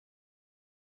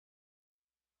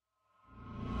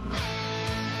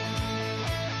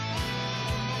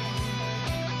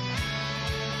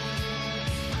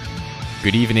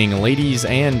Good evening, ladies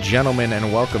and gentlemen,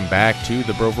 and welcome back to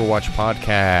the Broverwatch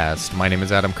podcast. My name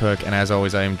is Adam Cook, and as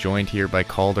always, I am joined here by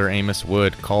Calder Amos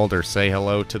Wood. Calder, say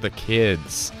hello to the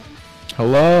kids.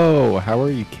 Hello, how are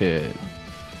you, kid?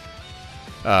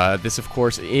 This, of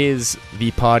course, is the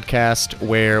podcast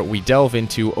where we delve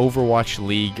into Overwatch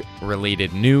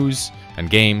League-related news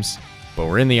and games, but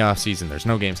we're in the off-season. There's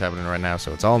no games happening right now,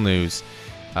 so it's all news.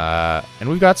 And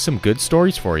we've got some good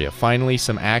stories for you. Finally,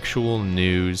 some actual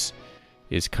news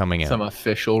is coming out. Some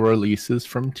official releases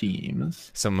from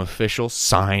teams. Some official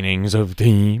signings of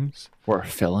teams. We're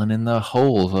filling in the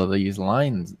holes of these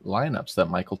lineups that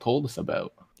Michael told us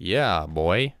about. Yeah,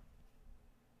 boy.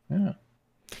 Yeah.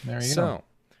 There you go.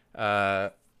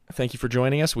 Thank you for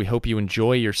joining us. We hope you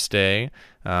enjoy your stay.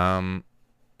 And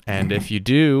if you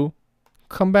do,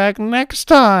 come back next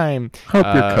time. Hope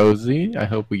you're cozy. I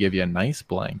hope we give you a nice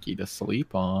blankie to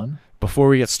sleep on. Before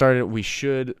we get started, we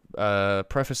should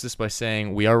preface this by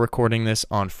saying we are recording this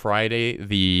on Friday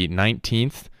the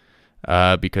 19th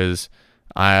because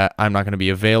I'm not going to be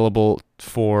available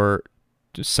for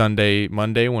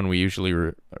Monday when we usually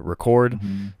record.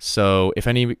 Mm-hmm. So if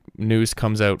any news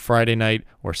comes out Friday night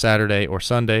or Saturday or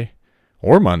Sunday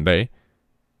or Monday.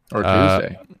 Or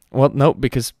Tuesday. Well, no,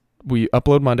 because we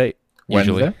upload Monday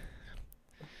usually. Wednesday?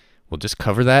 We'll just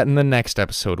cover that in the next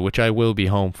episode, which I will be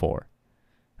home for.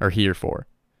 Or here for.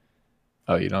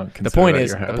 Oh, you don't consider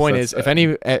the point is,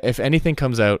 if anything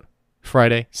comes out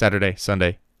Friday, Saturday,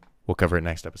 Sunday, we'll cover it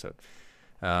next episode.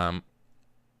 But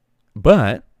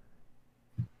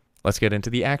let's get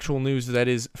into the actual news that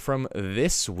is from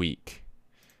this week.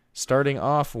 Starting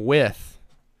off with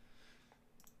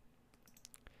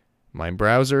my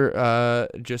browser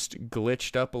just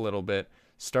glitched up a little bit.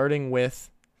 Starting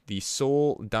with the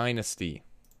Seoul Dynasty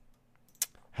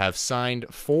have signed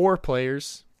 3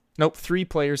 players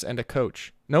and a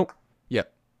coach. Nope.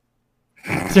 Yep.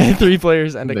 3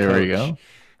 players and a coach. There we go.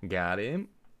 Got him.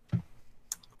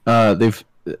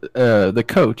 The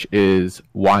coach is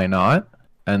Why Not,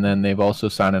 and then they've also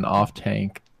signed an off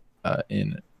tank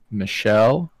in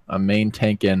Michelle, a main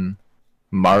tank in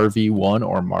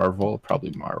Marvel,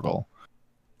 probably Marvel,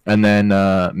 and then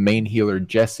main healer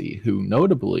Jesse, who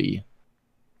notably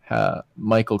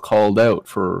Michael called out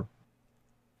for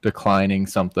declining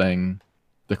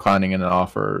an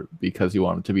offer because he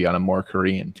wanted to be on a more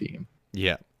Korean team.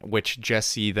 Yeah, which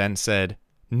Jesse then said,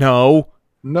 no.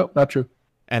 Nope, not true.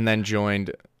 And then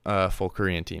joined a full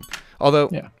Korean team. Although,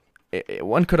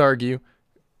 one could argue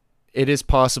it is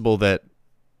possible that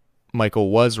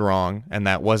Michael was wrong and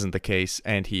that wasn't the case,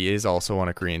 and he is also on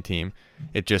a Korean team.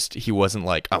 It just, he wasn't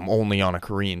like, I'm only on a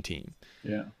Korean team.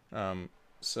 Yeah.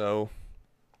 So,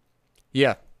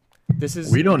 yeah.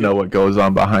 We don't know what goes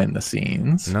on behind the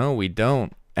scenes. No, we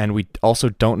don't. And we also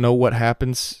don't know what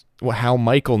happens, how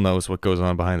Michael knows what goes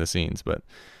on behind the scenes. But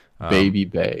Baby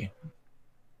Bay.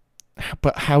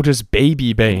 But how does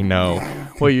Baby Bay know?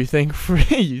 Well, you think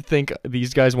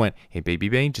these guys went, hey, Baby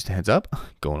Bay, just a heads up,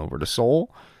 going over to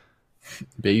Seoul?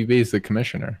 Baby Bay is the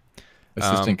commissioner.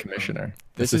 Assistant commissioner.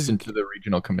 Assistant to the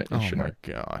regional commissioner. Oh, my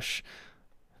gosh.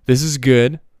 This is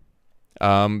good.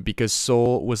 Because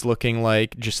Seoul was looking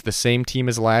like just the same team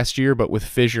as last year, but with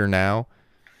Fissure now,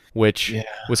 which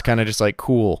was kind of just like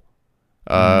cool.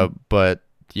 But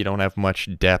you don't have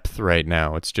much depth right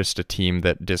now. It's just a team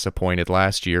that disappointed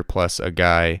last year, plus a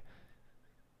guy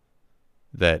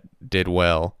that did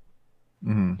well.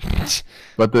 Mm-hmm.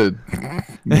 But the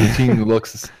team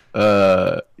looks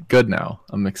good now.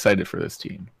 I'm excited for this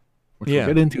team, which we'll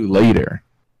get into later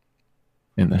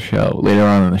in the show. Later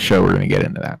on in the show, we're going to get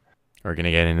into that. We're going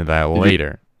to get into that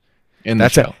later.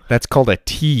 That's called a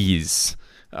tease.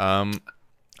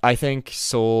 I think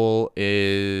Seoul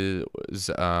is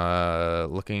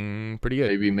looking pretty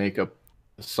good. Maybe make up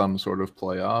some sort of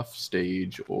playoff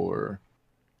stage or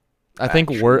I think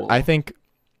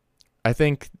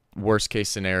worst case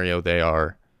scenario they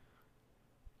are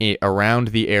around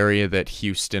the area that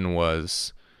Houston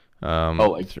was.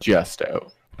 Just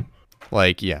out.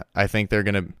 I think they're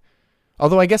going to.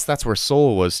 Although I guess that's where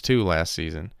Seoul was too last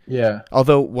season. Yeah.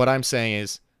 Although what I'm saying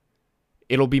is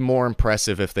it'll be more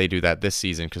impressive if they do that this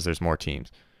season because there's more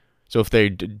teams. So if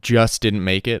they just didn't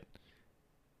make it,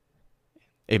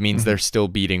 it means they're still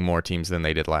beating more teams than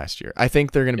they did last year. I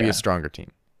think they're going to be a stronger team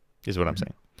is what I'm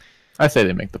saying. I say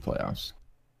they make the playoffs.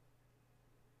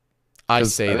 I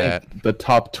say that. The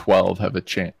top 12 have a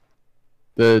chance.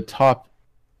 The top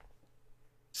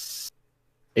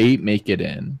 8 make it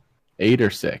in. 8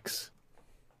 or 6.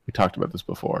 We talked about this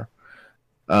before.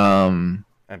 And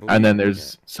then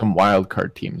there's some wild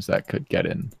card teams that could get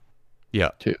in.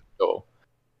 Yeah. Too. So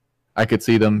I could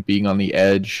see them being on the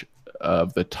edge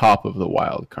of the top of the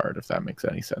wild card, if that makes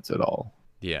any sense at all.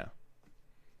 Yeah.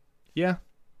 Yeah.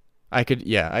 I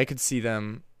could see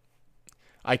them.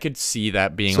 I could see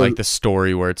that being So- like the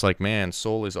story where it's like, man,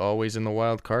 Seoul is always in the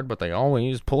wild card, but they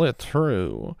always pull it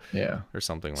through. Yeah. Or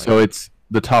something like So that. it's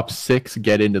the top 6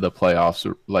 get into the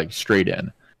playoffs like straight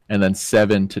in, and then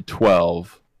 7 to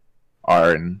 12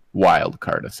 are in wild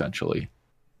card essentially.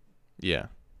 Yeah.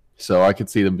 So I could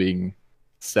see them being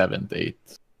 7th,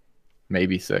 8th,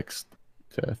 maybe 6th,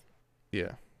 5th.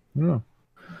 Yeah. I don't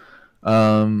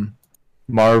know.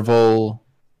 Marvel,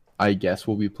 I guess,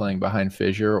 will be playing behind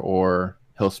Fissure, or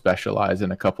he'll specialize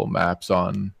in a couple maps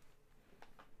on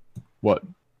what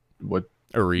main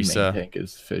Arisa. tank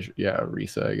is Fissure. Yeah,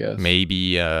 Arisa, I guess.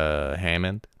 Maybe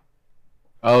Hammond.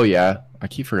 Oh yeah, I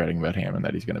keep forgetting about Hammond,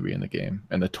 that he's going to be in the game,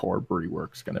 and the Torb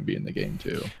rework's going to be in the game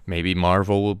too. Maybe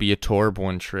Marvel will be a Torb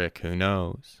one trick. Who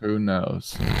knows? Who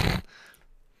knows?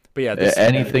 But yeah,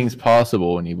 anything's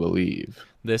possible when you believe.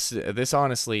 This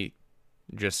honestly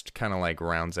just kind of like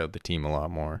rounds out the team a lot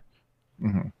more,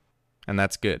 and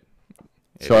that's good.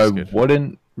 So I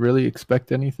wouldn't really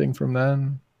expect anything from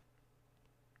them.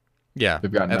 Yeah,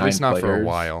 they've got at least not for a players.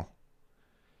 while.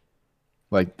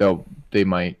 Like they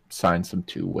might sign some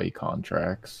 2-way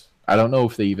contracts. I don't know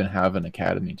if they even have an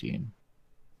academy team.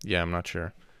 Yeah, I'm not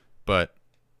sure, but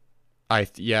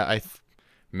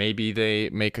maybe they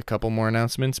make a couple more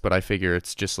announcements, but I figure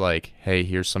it's just like, hey,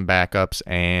 here's some backups,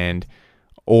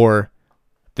 or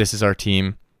this is our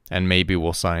team, and maybe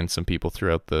we'll sign some people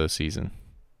throughout the season.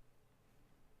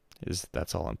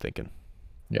 That's all I'm thinking.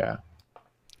 Yeah.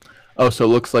 Oh, so it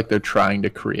looks like they're trying to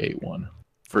create one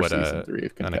for season 3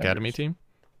 of Contenders. An academy team?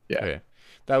 Yeah. Okay.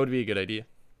 That would be a good idea.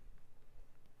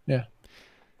 Yeah.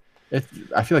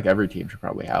 I feel like every team should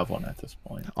probably have one at this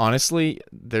point. Honestly,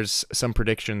 there's some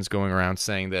predictions going around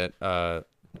saying that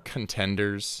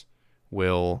Contenders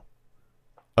will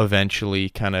eventually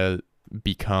kind of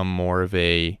become more of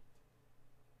a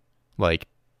like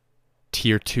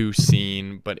tier 2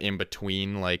 scene, but in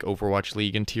between like Overwatch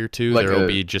League and tier 2, like there will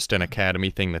be just an academy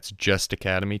thing that's just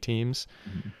academy teams.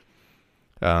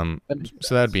 So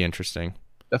that'd be interesting.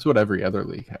 That's what every other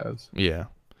league has. Yeah.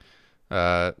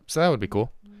 So that would be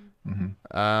cool.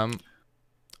 On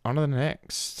to the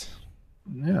next.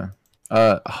 Yeah.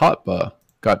 Hotba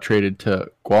got traded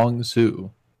to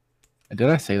Guangzhou. Did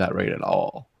I say that right at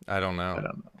all? I don't know.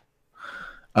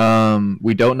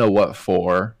 We don't know what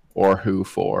for or who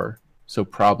for, so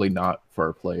probably not for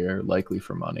a player, likely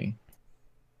for money.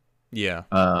 Yeah.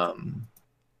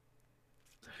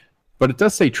 But it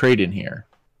does say trade in here,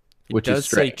 which is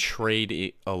strange. It does say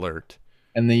trade alert.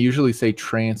 And they usually say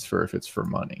transfer if it's for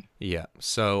money. Yeah.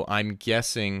 So I'm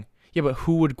guessing. Yeah, but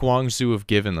who would Guangzhou have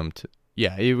given them to?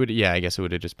 Yeah, it would. Yeah, I guess it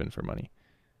would have just been for money.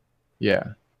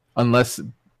 Yeah, unless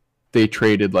they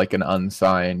traded like an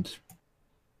unsigned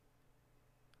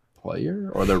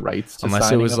player or the rights to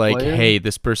unless it was like, player. Hey,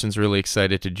 this person's really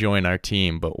excited to join our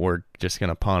team, but we're just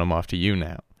gonna pawn him off to you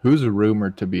now. Who's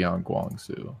rumored to be on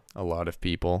Guangzhou? A lot of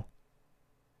people.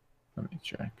 Let me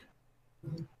check.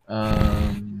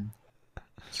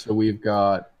 So we've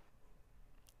got.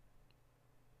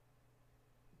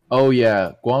 Oh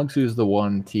yeah, Guangzhou is the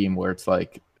one team where it's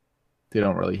like they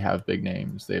don't really have big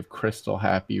names. They have Crystal,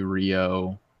 Happy,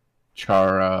 Rio,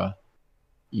 Chara,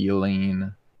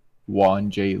 Eileen,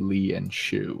 Won-Jae Lee, and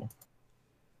Shu.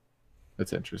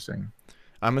 That's interesting.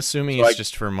 I'm assuming it's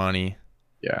just for money.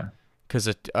 Yeah. Because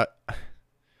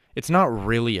it's not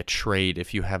really a trade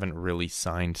if you haven't really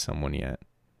signed someone yet.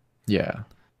 Yeah.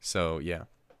 So, yeah.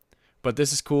 But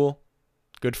this is cool.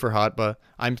 Good for Hotba.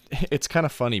 It's kind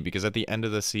of funny because at the end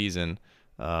of the season,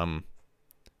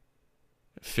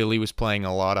 Philly was playing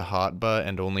a lot of Hotba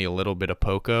and only a little bit of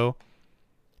Poco.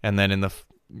 And then in the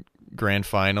grand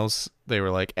finals, they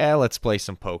were like, let's play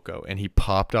some Poco. And he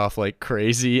popped off like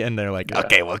crazy. And they're like,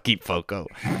 okay, we'll keep Poco.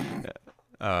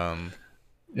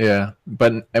 Yeah.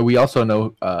 But we also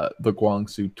know the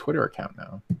Guangzhou Twitter account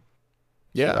now.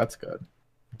 Yeah. So that's good.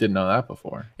 Didn't know that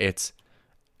before. It's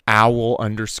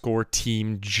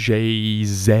owl_team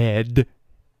JZ.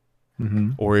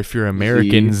 Or if you're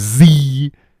American,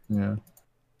 Z. Yeah.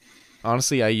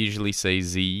 Honestly, I usually say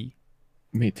Z.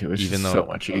 Me too. It's just so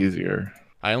much easier.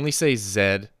 I only say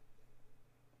Z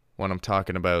when I'm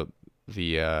talking about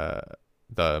the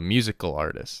musical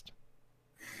artist.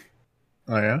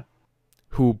 Oh yeah.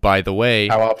 Who, by the way,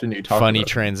 how often do you talk funny about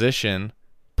transition,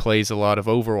 plays a lot of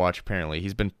Overwatch. Apparently,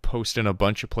 he's been posting a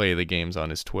bunch of play of the games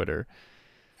on his Twitter,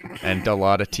 and a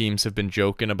lot of teams have been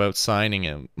joking about signing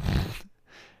him.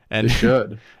 And they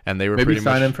should. And they were maybe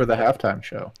sign him for the halftime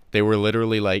show. They were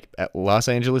literally like, at Los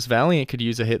Angeles Valiant could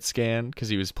use a hit scan because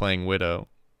he was playing Widow.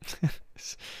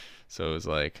 So it was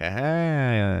like,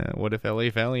 ah, what if LA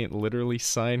Valiant literally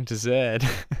signed to Zed?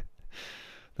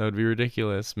 That would be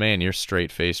ridiculous. Man, you're straight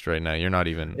faced right now. You're not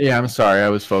even. Yeah, I'm sorry. I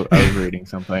was reading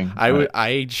something.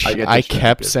 I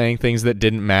kept saying things that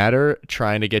didn't matter,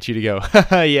 trying to get you to go,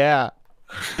 yeah.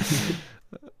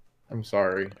 I'm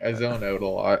sorry. I zone out a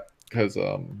lot because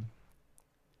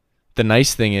the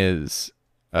nice thing is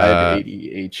I have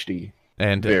ADHD.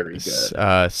 And very good.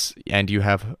 And you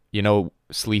have,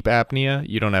 sleep apnea.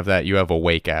 You don't have that. You have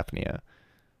awake apnea.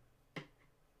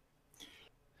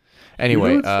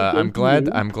 Anyway, I'm glad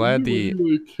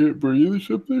the can't breathe or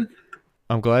something.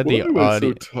 I'm glad the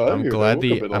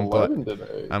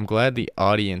I'm glad the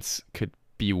audience could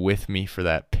be with me for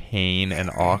that pain and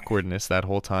awkwardness that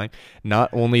whole time. Not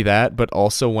only that, but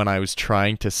also when I was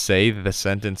trying to say the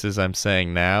sentences I'm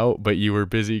saying now, but you were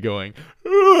busy going.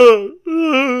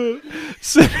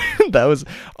 So that was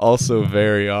also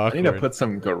very awkward. I need to put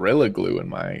some Gorilla Glue in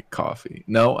my coffee.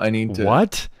 No, I need to.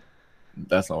 What?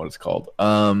 That's not what it's called.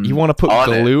 You want to put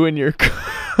glue in your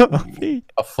coffee?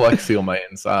 A Flex Seal my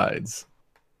insides.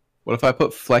 What if I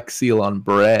put Flex Seal on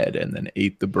bread and then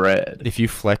ate the bread? If you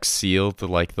Flex Seal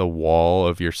the wall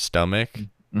of your stomach,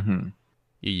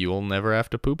 you'll never have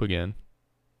to poop again.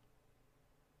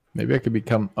 Maybe I could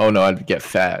become. Oh no, I'd get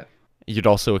fat. You'd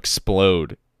also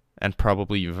explode, and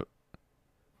probably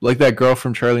like that girl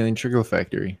from Charlie and the Chocolate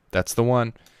Factory. That's the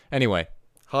one. Anyway,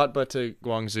 hot butt to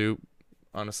Guangzhou.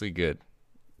 Honestly, good.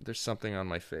 There's something on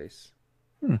my face.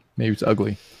 Maybe it's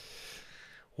ugly.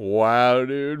 Wow,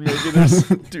 dude.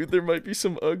 Maybe there might be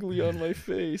some ugly on my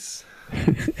face.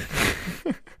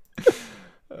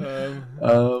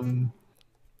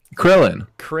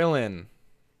 Krillin.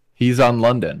 He's on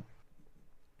London.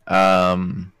 I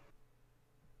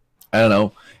don't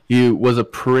know. He was a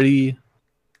pretty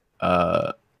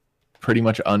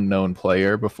much unknown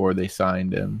player before they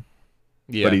signed him.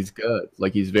 Yeah. But he's good.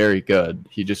 Like, he's very good.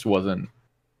 He just wasn't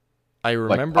I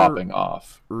remember popping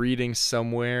off. Reading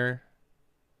somewhere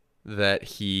that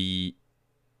he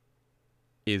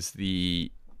is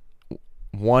the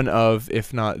one of,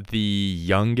 if not the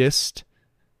youngest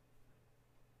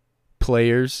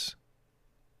players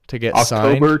to get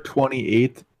signed. October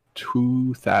 28th,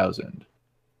 2000.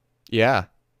 Yeah.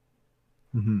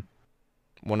 Mm-hmm.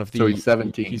 So he's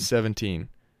 17. He's 17.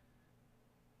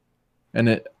 And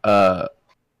it,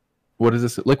 what is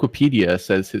this? Wikipedia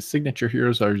says his signature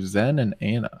heroes are Zen and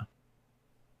Anna.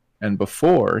 And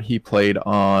before, he played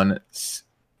on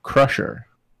Crusher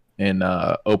in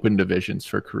open divisions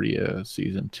for Korea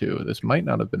Season 2. This might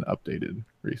not have been updated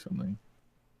recently.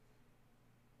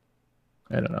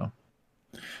 I don't know.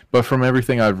 But from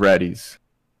everything I've read,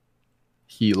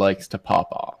 he likes to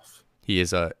pop off. He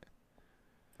is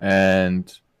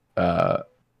And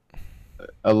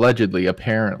allegedly,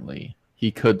 apparently,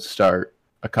 he could start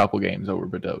a couple games over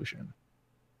Bedosian.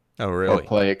 Oh, really? Or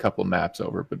play a couple maps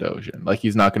over Bedosian. Like,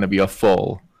 he's not going to be a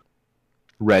full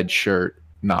red shirt,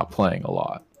 not playing a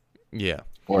lot. Yeah.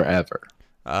 Or ever.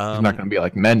 He's not going to be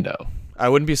like Mendo. I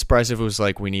wouldn't be surprised if it was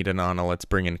like, we need an Ana, let's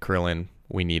bring in Krillin.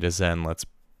 We need a Zen, let's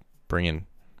bring in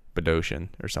Bedosian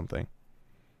or something.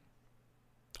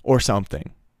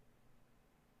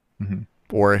 Mm-hmm.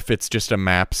 Or if it's just a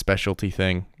map specialty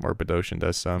thing, or Bedosian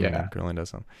does some, and Krillin does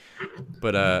some.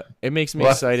 But it makes me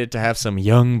excited to have some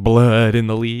young blood in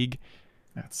the league.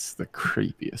 That's the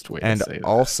creepiest way to say that. And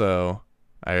also,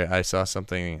 I saw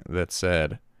something that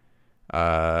said,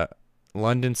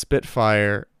 London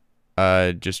Spitfire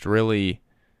just really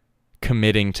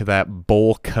committing to that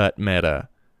bowl cut meta.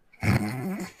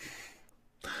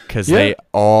 Because they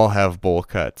all have bowl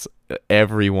cuts.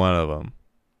 Every one of them.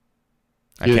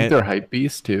 Do you think they're hype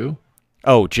beasts too?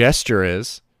 Oh, Gesture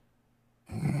is.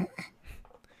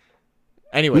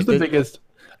 Anyway, who's the biggest?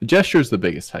 Gesture's the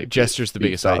biggest hype. Gesture's the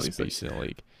biggest hype beast in the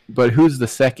league. But who's the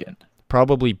second?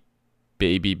 Probably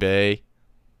Baby Bay.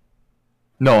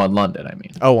 No, on London, I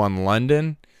mean. Oh, on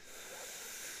London?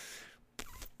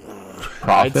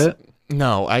 Prophet?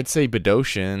 I'd say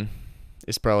Bedosian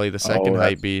is probably the second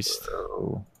hype beast.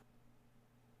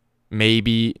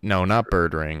 Maybe, no, not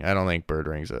Birdring. I don't think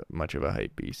Birdring's much of a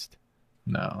hype beast.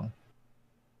 No.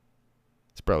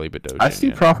 It's probably Bedosian. I see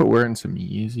Prophet wearing some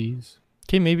Yeezys.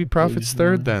 Okay, maybe Prophet's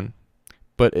third then.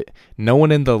 But no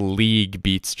one in the league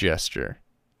beats Gesture.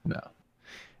 No.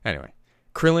 Anyway,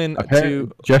 Krillin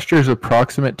Gesture's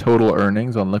approximate total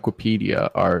earnings on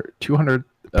Wikipedia are 200.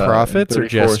 Profits or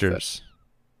Gestures?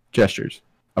 Gestures.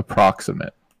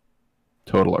 Approximate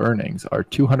total earnings are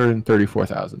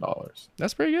 $234,000.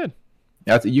 That's pretty good.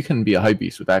 You can be a hype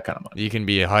beast with that kind of money. You can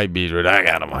be a hype beast with that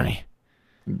kind of money.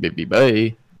 Baby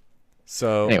boy.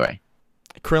 So anyway,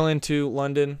 Krillin to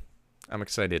London. I'm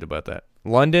excited about that.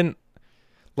 London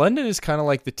is kind of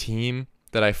like the team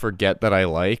that I forget that I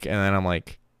like, and then I'm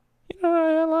like, you know what,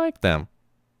 I like them.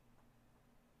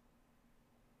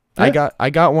 Yeah. I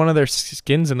got one of their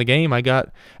skins in the game. I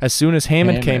got, as soon as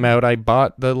Hammond came out, I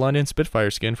bought the London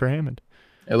Spitfire skin for Hammond.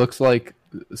 It looks like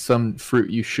some fruit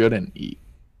you shouldn't eat,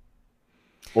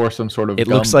 or some sort of. It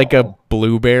gumball. looks like a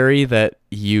blueberry that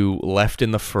you left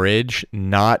in the fridge,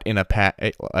 not in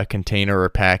a container or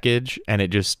package, and it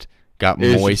just got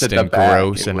moist and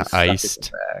gross and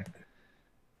iced.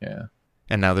 Yeah.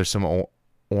 And now there's some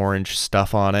orange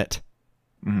stuff on it.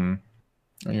 Mm-hmm.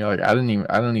 And you're like, I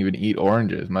don't even eat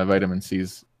oranges. My vitamin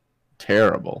C's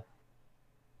terrible.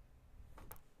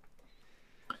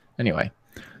 Anyway.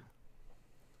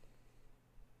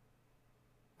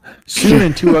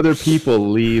 Soon 2 other people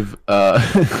leave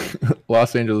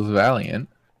Los Angeles Valiant.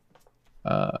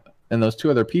 And those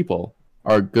 2 other people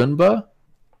are Gunba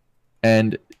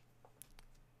and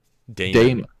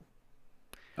Damon.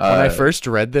 When I first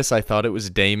read this, I thought it was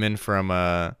Damon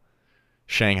from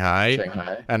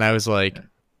Shanghai. And I was like,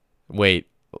 wait,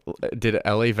 did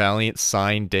LA Valiant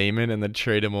sign Damon and then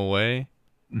trade him away?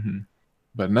 Mm-hmm.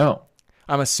 But no.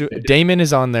 I'm assuming Damon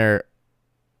is on their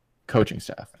coaching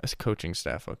staff. As coaching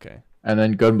staff, okay. And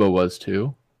then Gunba was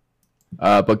too.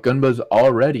 But Gunba's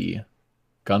already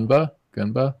Gunba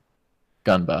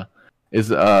is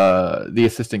the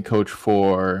assistant coach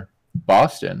for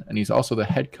Boston, and he's also the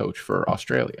head coach for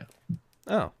Australia.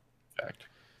 Oh. In fact.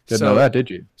 Didn't know that, did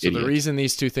you? So idiot. The reason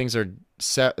these 2 things are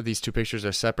these 2 pictures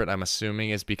are separate, I'm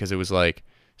assuming, is because it was like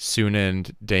Soon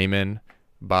and Damon,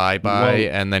 bye,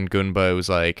 and then Gunba was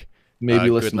like, maybe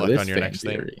listen good luck on your next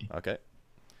theory. Thing. Okay.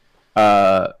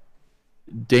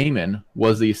 Damon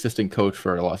was the assistant coach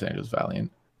for Los Angeles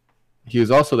Valiant. He was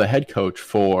also the head coach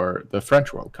for the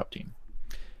French World Cup team.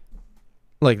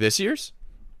 Like this year's?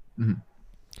 Mm-hmm.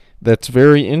 That's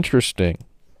very interesting.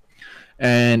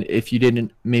 And if you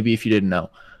didn't know,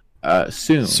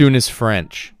 Soon is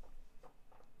French.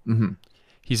 Mm-hmm.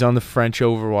 He's on the French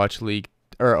Overwatch League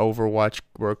or Overwatch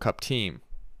World Cup team.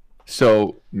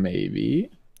 So maybe.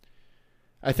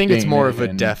 I think it's more of a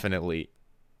definitely.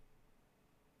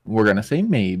 We're gonna say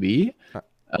maybe.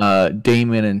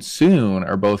 Damon and Soon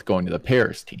are both going to the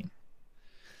Paris team.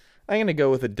 I'm going to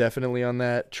go with a definitely on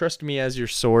that. Trust me as your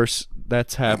source.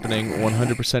 That's happening.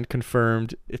 100%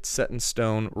 confirmed. It's set in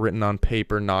stone, written on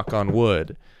paper, knock on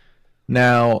wood.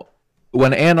 Now,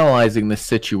 when analyzing this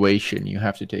situation, you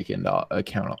have to take into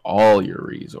account all your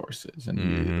resources.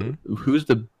 And who's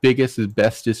the biggest,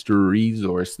 bestest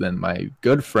resource than my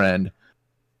good friend,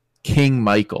 King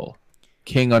Michael,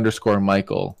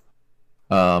 King_Michael,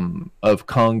 of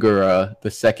Kongura,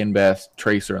 the second best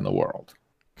tracer in the world.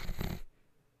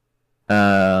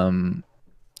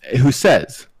 Who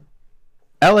says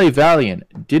LA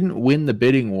Valiant didn't win the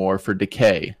bidding war for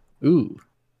Decay. Ooh,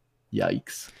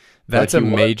 yikes. That's a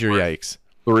major yikes.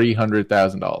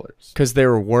 $300,000. Because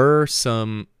there were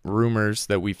some rumors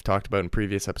that we've talked about in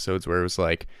previous episodes where it was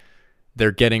like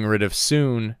they're getting rid of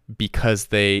Soon because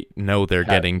they know they're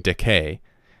getting Decay.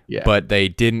 Yeah. But they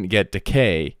didn't get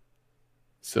Decay.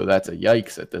 So that's a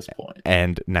yikes at this point.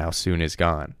 And now Soon is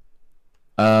gone.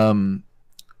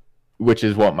 Which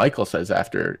is what Michael says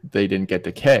after they didn't get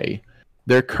Decay.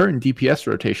 Their current DPS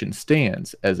rotation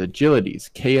stands as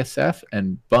Agilities, KSF,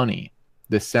 and Bunny.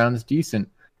 This sounds decent,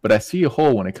 but I see a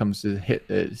hole when it comes to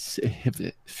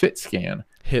fit scan.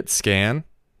 Hit scan?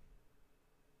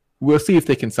 We'll see if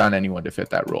they can sign anyone to fit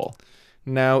that role.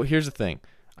 Now, here's the thing.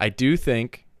 I do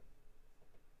think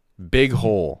big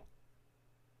hole.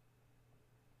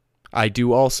 I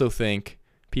do also think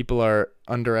people are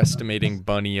underestimating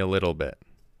Bunny a little bit.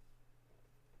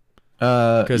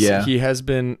 Because he has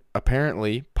been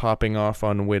apparently popping off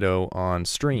on Widow on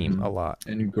stream a lot.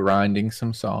 And grinding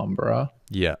some Sombra.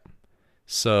 Yeah.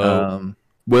 So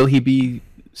will he be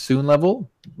Soon level?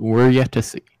 We're yet to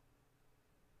see.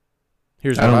 I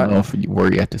don't know if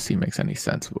we're yet to see makes any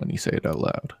sense when you say it out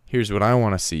loud. Here's what I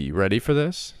want to see. You ready for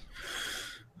this?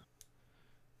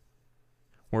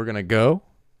 We're going to go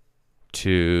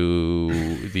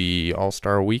to the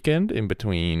All-Star weekend in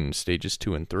between stages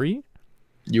 2 and 3.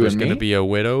 There's going to be a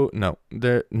Widow.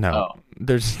 There's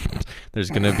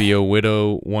going to be a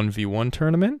Widow 1v1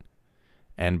 tournament,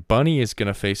 and Bunny is going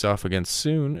to face off against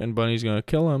Soon, and Bunny's going to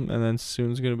kill him, and then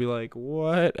Soon's going to be like,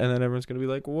 what? And then everyone's going to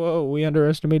be like, whoa, we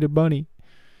underestimated Bunny.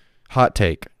 Hot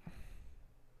take.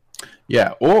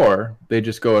 Yeah, or they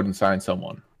just go out and sign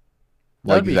someone.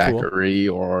 Like Zachary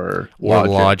cool. or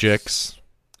Logix.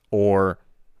 Or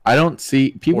I don't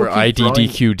see people. Or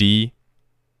IDDQD.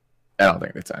 I don't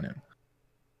think they sign him.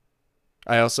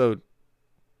 I also,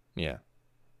 yeah.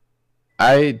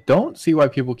 I don't see why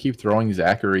people keep throwing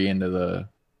Zachary into the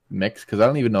mix because I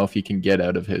don't even know if he can get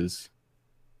out of his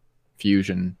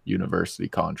Fusion University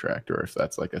contract or if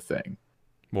that's like a thing.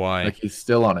 Why? Like he's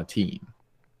still on a team.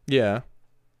 Yeah.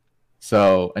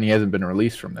 So, and he hasn't been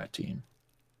released from that team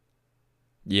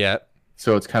Yet.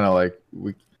 So it's kind of like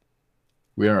we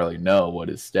don't really know what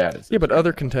his status is. Yeah, but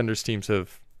other contenders teams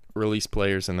have released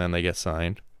players and then they get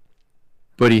signed.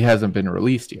 But he hasn't been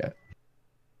released yet.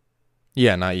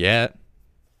 Yeah, not yet.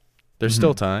 There's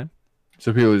still time.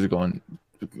 So people are just going,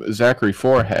 Zachary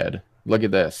forehead. Look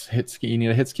at this. You need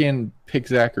a hit scan, pick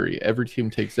Zachary. Every team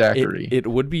takes Zachary. It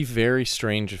would be very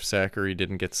strange if Zachary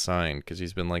didn't get signed because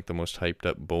he's been like the most hyped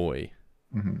up boy.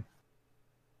 Mm-hmm.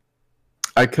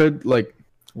 I could, like,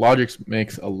 Logix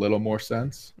makes a little more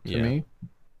sense to me.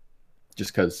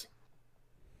 Just because,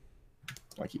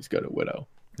 like, he's good at Widow.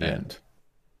 Yeah. And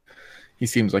he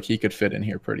seems like he could fit in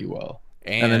here pretty well.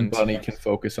 And then Bunny can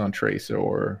focus on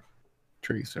Tracer.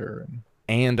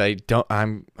 And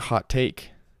I'm hot take.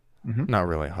 Not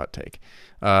really a hot take.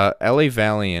 LA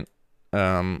Valiant,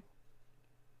 I'm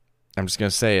just going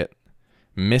to say it,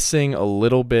 missing a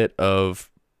little bit of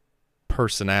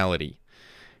personality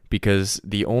because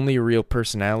the only real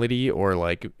personality or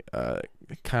like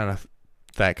kind of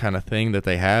that kind of thing that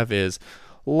they have is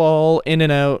lol, in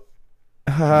and out.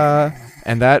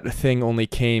 And that thing only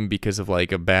came because of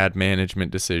like a bad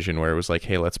management decision where it was like,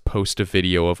 hey, let's post a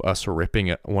video of us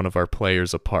ripping one of our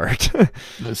players apart.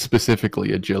 Specifically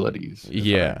agilities.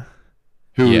 Yeah.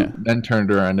 Who then turned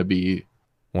around to be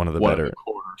one of the better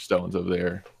cornerstones of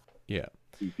their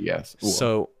DPS.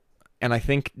 So, and I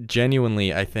think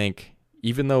genuinely,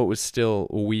 even though it was still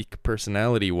weak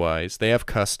personality-wise, they have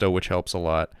Custo, which helps a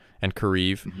lot, and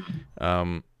Kareev.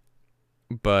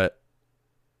 But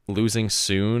losing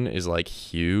Soon is like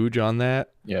huge on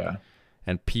that. Yeah.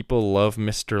 And people love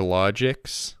Mr.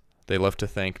 Logix. They love to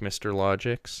thank Mr.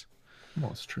 Logix.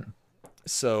 Well, it's true.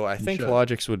 So I think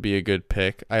Logix would be a good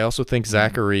pick. I also think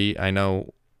Zachary, I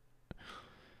know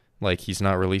like he's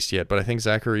not released yet, but I think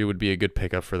Zachary would be a good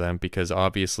pickup for them because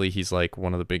obviously he's like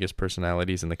one of the biggest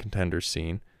personalities in the contenders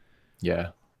scene. Yeah.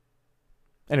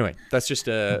 Anyway, that's just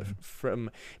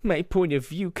from my point of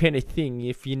view kind of thing,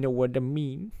 if you know what I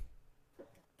mean.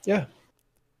 Yeah.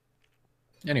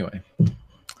 Anyway.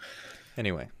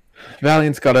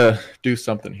 Valiant's got to do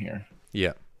something here.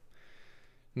 Yeah.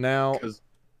 Now,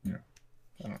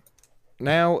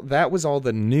 that was all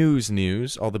the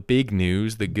news, all the big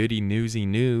news, the goody newsy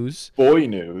news. Boy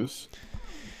news.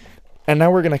 And now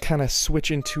we're going to kind of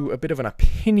switch into a bit of an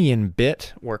opinion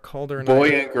bit where Calder and Boy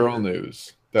and girl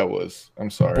news. I'm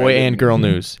sorry. Boy and girl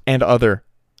news. And other.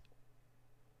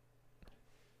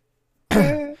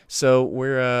 So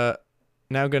we're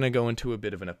now going to go into a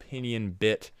bit of an opinion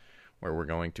bit where we're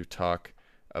going to talk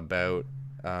about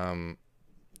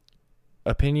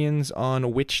opinions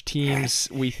on which teams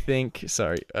we think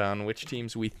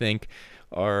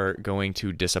are going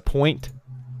to disappoint,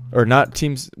 or not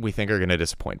teams we think are going to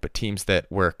disappoint, but teams that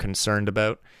we're concerned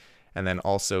about, and then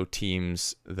also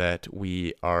teams that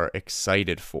we are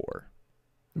excited for.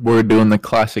 We're doing the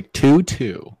classic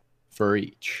 2-2 for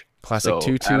each. Classic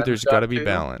 2-2, there's got to be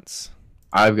balance.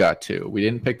 I've got 2. We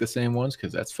didn't pick the same ones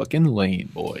because that's fucking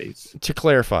lame, boys. To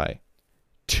clarify,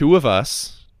 2 of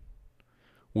us,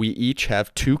 we each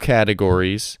have 2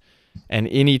 categories, and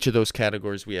in each of those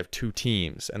categories we have 2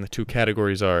 teams, and the 2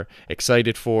 categories are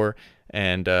excited for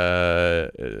and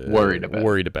worried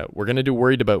about. We're going to do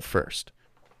worried about first.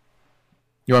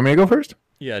 You want me to go first?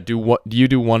 Yeah, do you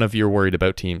do one of your worried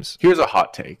about teams? Here's a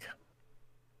hot take.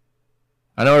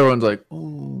 I know everyone's like,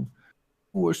 oh,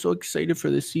 we're so excited for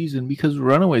this season because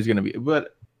Runaway's going to be...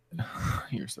 But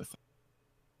here's the thing.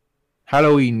 How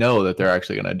do we know that they're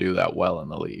actually going to do that well in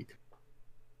the league?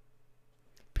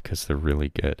 Because they're really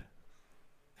good.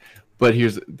 But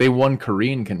they won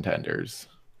Korean contenders,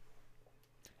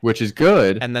 which is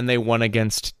good. And then they won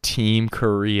against Team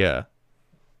Korea.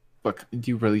 But do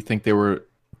you really think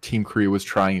Team Korea was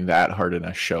trying that hard in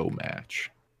a show match?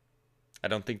 I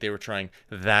don't think they were trying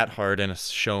that hard in a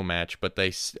show match, but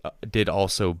they did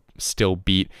also still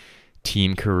beat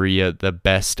Team Korea, the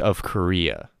best of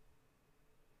Korea.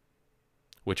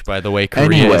 Which, by the way,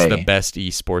 Korea is the best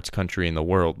esports country in the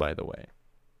world, by the way.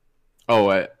 Oh,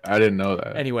 I didn't know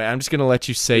that. Anyway, I'm just going to let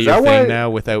you say your thing now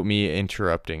without me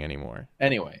interrupting anymore.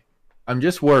 Anyway, I'm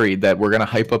just worried that we're going to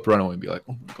hype up Runaway and be like,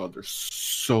 oh my god, they're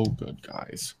so good,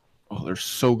 guys. Oh, they're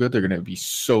so good. They're going to be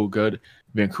so good.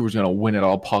 Vancouver's going to win it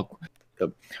all.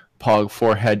 Pog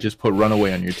forehead, just put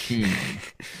Runaway on your team.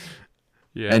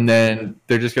 Yeah. And then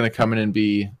they're just going to come in and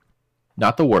be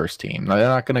not the worst team. They're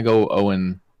not going to go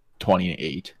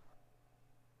 0-28.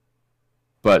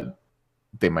 But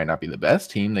they might not be the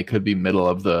best team. They could be middle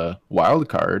of the wild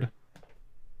card.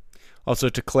 Also,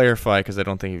 to clarify, because I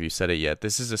don't think you said it yet,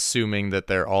 this is assuming that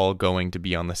they're all going to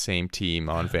be on the same team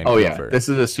on Vancouver. Oh yeah, this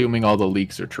is assuming all the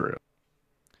leaks are true.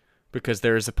 Because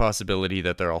there is a possibility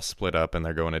that they're all split up and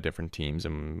they're going to different teams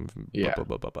and blah, blah,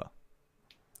 blah, blah, blah.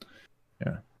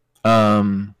 Yeah.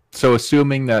 So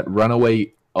assuming that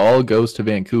Runaway all goes to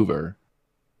Vancouver,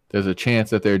 there's a chance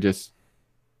that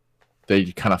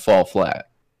they kind of fall flat.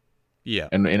 Yeah.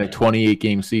 And in a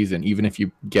 28-game season, even if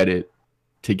you get it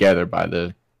together by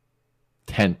the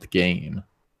 10th game,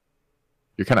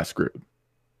 you're kind of screwed.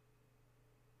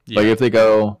 Yeah. Like if they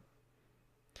go,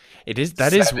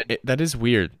 that is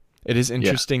weird. It is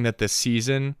interesting that this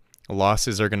season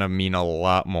losses are going to mean a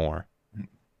lot more.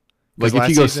 Like if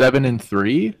you go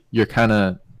 7-3, you're kind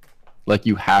of like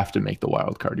you have to make the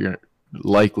wild card. You're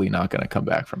likely not going to come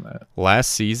back from that. Last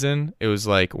season, it was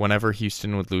like whenever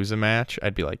Houston would lose a match,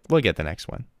 I'd be like, we'll get the next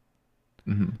one.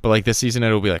 Mm-hmm. But like this season,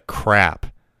 it'll be like crap.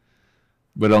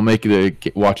 But it'll make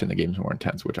watching the games more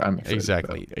intense, which I'm excited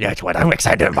about. Yeah, that's what I'm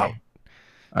excited about.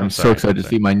 I'm so excited to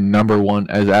see my number one,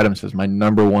 as Adam says, my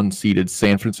number one seeded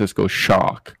San Francisco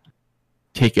Shock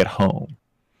take it home.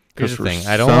 Here's the thing.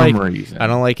 I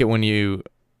don't like it when you.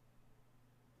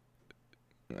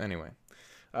 Anyway,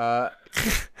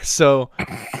 so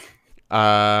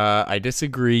I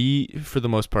disagree for the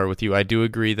most part with you. I do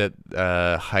agree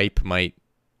that hype might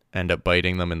end up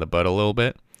biting them in the butt a little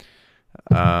bit,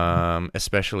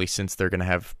 especially since they're going to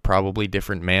have probably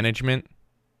different management,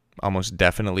 almost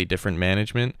definitely different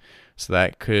management. So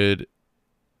that could,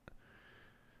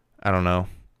 I don't know,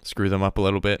 screw them up a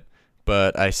little bit.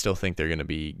 But I still think they're going to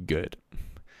be good.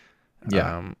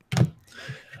 Yeah.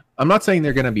 I'm not saying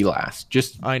they're going to be last.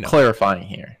 Just clarifying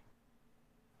here.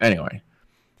 Anyway.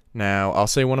 Now, I'll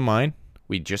say one of mine.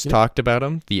 We just talked about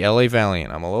them. The LA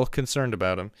Valiant. I'm a little concerned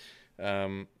about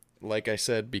them. Like I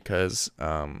said, because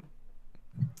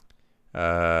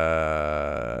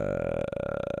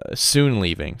soon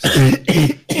leaving.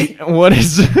 What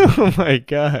is... Oh, my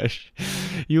gosh.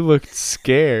 You looked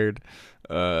scared.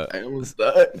 I almost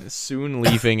died. Soon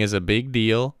leaving is a big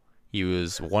deal. He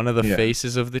was one of the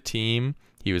faces of the team.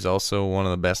 He was also one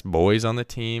of the best boys on the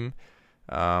team.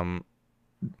 To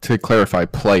clarify,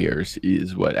 players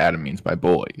is what Adam means by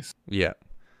boys. Yeah.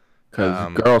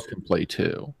 Because girls can play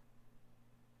too.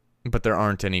 But there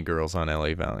aren't any girls on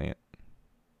LA Valiant.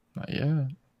 Not yet.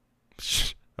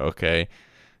 Okay.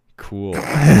 Cool.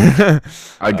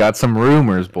 I got some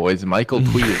rumors, boys. Michael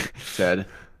tweeted, said,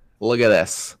 look at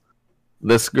this.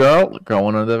 This girl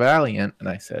going to the Valiant. And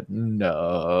I said,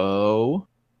 no.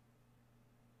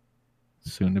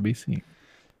 Soon to be seen.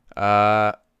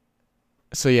 So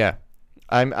yeah.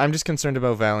 I'm just concerned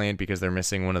about Valiant because they're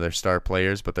missing one of their star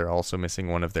players, but they're also missing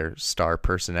one of their star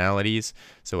personalities.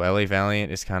 So LA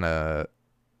Valiant is they're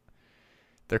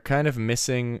kind of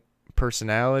missing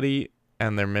personality,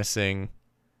 and they're missing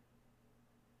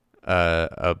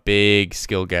a big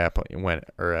skill gap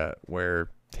where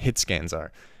hit scans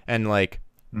are. And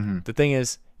the thing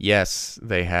is, yes,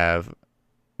 they have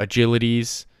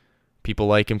agilities. People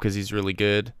like him because he's really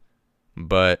good,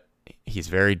 but he's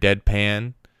very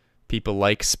deadpan. People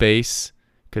like Space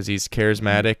because he's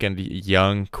charismatic and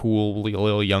young, cool,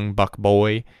 little young buck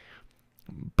boy.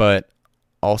 But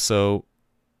also,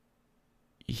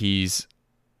 he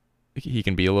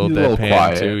can be a little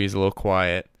deadpan too. He's a little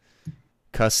quiet.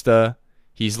 Custa,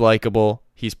 he's likable.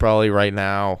 He's probably right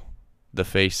now the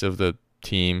face of the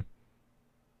team,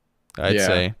 I'd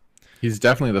say. He's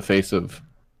definitely the face of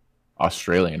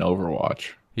Australian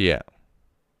Overwatch. Yeah.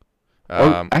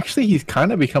 Actually, he's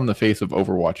kind of become the face of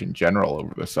Overwatch in general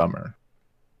over the summer.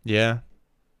 Yeah.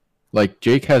 Like,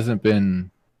 Jake hasn't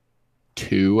been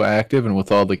too active, and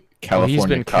with all the California he's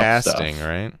been Cup casting, stuff,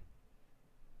 right?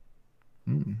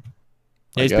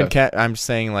 Yeah, he's been I'm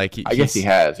saying I guess he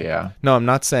has, yeah. No, I'm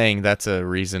not saying that's a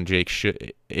reason Jake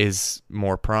is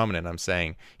more prominent. I'm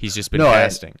saying he's just been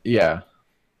casting. Yeah.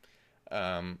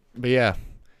 But yeah.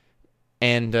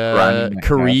 And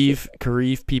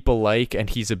Kareev people like, and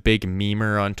he's a big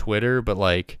memer on Twitter,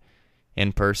 but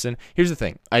in person. Here's the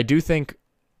thing. I do think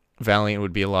Valiant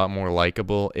would be a lot more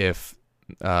likable if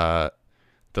the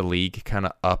league kind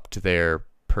of upped their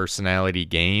personality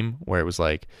game, where it was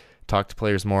talk to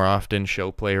players more often,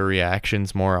 show player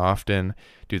reactions more often,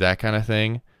 do that kind of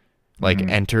thing.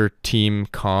 Enter team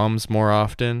comms more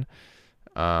often.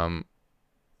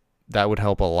 That would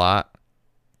help a lot.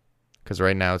 Because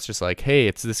right now it's just hey,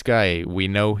 it's this guy. We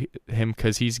know him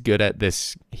because he's good at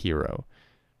this hero.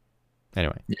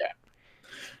 Anyway. Yeah.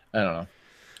 I don't know.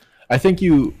 I think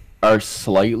you are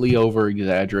slightly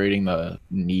over-exaggerating the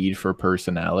need for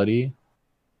personality.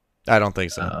 I don't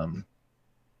think so.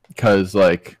 Because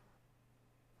like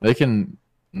they can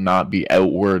not be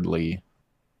outwardly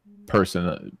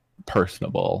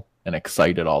personable and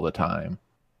excited all the time,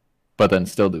 but then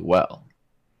still do well.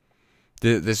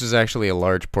 This is actually a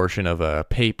large portion of a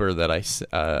paper that I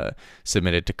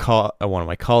submitted to one of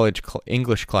my college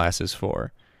English classes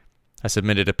for. I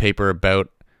submitted a paper about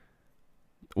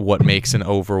what makes an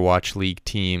Overwatch League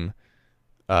team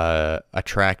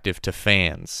attractive to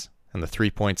fans. And the 3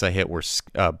 points I hit were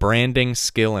branding,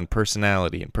 skill, and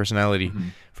personality. And personality,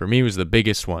 for me, was the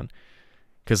biggest one.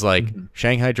 Because, like,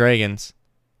 Shanghai Dragons,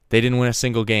 they didn't win a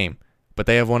single game. But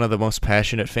they have one of the most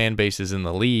passionate fan bases in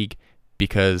the league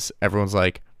because everyone's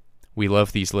like, we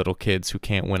love these little kids who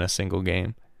can't win a single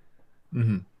game.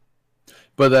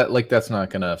 But that's not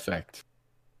going to affect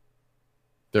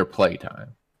their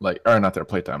playtime. Or not their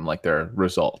playtime, like their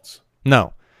results.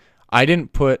 No. I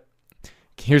didn't put...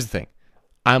 Here's the thing.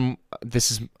 I'm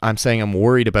saying I'm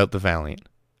worried about the Valiant.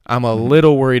 I'm a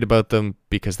little worried about them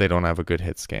because they don't have a good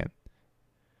hit scan.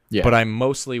 Yeah. But I'm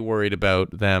mostly worried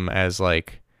about them as,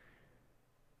 like,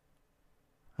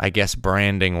 I guess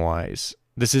branding wise.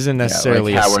 This isn't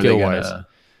necessarily a skill wise.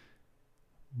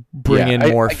 Bring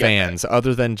in more fans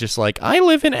other than just like, I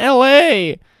live in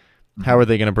LA. How are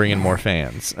they going to bring in more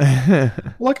fans?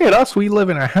 Look at us. We live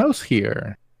in a house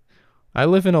here. I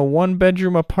live in a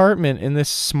 1-bedroom apartment in this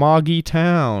smoggy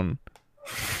town.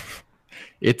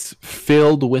 It's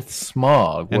filled with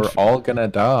smog. We're all going to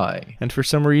die. And for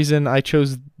some reason, I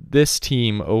chose this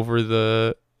team over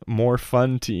the more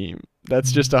fun team.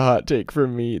 That's just a hot take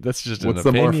from me. That's just an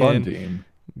opinion. What's the more fun team?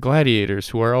 Gladiators,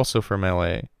 who are also from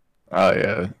LA. Oh,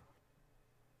 yeah.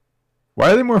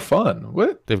 Why are they more fun?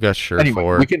 What? They've got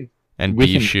Surefour and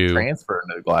Bishu. Transfer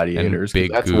into Gladiators.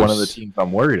 That's Goose. One of the teams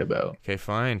I'm worried about. Okay,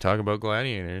 fine. Talk about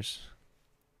Gladiators.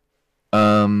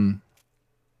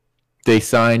 They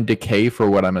signed Decay for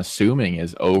what I'm assuming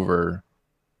is over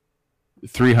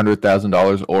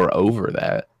 $300,000 or over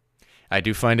that. I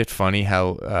do find it funny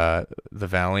how the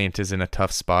Valiant is in a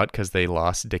tough spot because they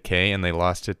lost Decay and they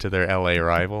lost it to their LA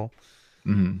rival.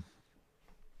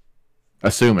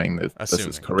 Assuming that this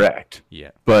is correct.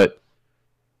 Yeah. But,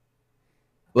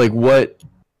 like, what...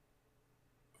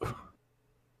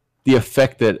 The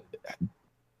effect that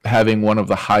having one of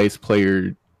the highest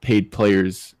paid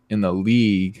players in the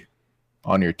league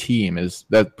on your team is,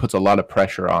 that puts a lot of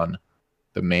pressure on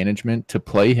the management to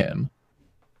play him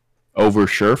over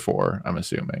Surefour, I'm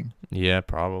assuming. Yeah,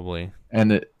 probably.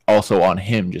 And also on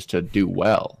him just to do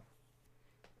well.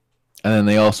 And then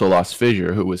they also lost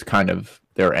Fissure, who was kind of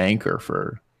their anchor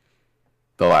for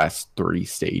the last 3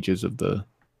 stages of the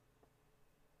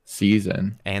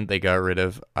season. And they got rid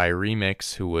of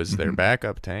iRemix, who was their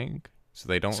backup tank. So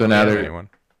they don't really have anyone.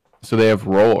 So they have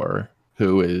Roar,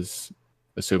 who is,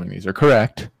 assuming these are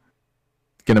correct,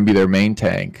 going to be their main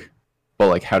tank. But,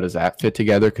 like, how does that fit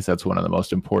together? Because that's one of the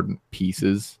most important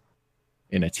pieces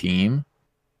in a team.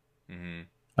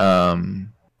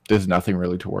 There's nothing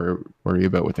really to worry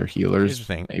about with their healers. Here's the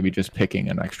thing. Maybe just picking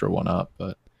an extra one up.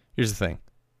 But here's the thing.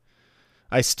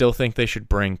 I still think they should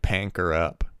bring Panker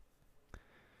up.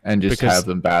 And just have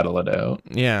them battle it out.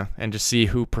 Yeah, and just see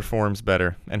who performs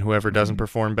better. And whoever doesn't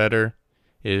perform better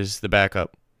is the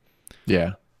backup.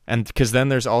 Yeah. And because then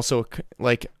there's also,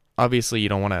 like, obviously you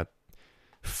don't want to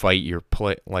fight your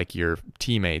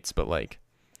teammates, but, like,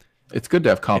 it's good to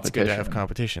have competition. It's good to have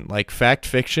competition. Like, Fact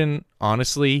Fiction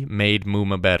honestly made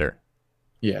Muma better.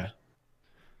 Yeah.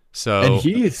 So, and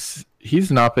he's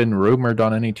not been rumored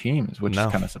on any teams, which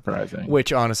is kind of surprising.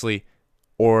 Which, honestly,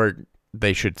 or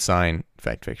they should sign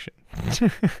Fact Fiction.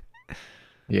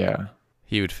 Yeah.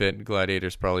 He would fit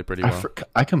Gladiators probably pretty well.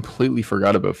 I completely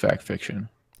forgot about Fact Fiction.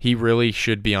 He really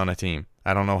should be on a team.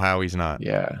 I don't know how he's not.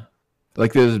 Yeah.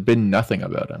 Like, there's been nothing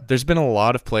about him. There's been a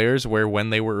lot of players where when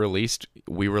they were released,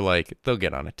 we were like, they'll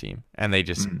get on a team. And they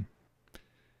just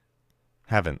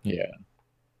haven't. Yeah.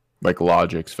 Like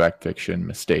Logic's Fact Fiction,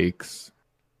 Mistakes.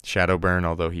 Shadowburn,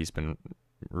 although he's been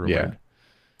rumored. Yeah.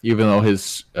 Even though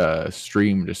his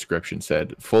stream description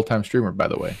said, full-time streamer, by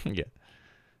the way. Yeah.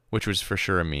 Which was for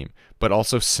sure a meme. But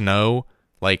also Snow,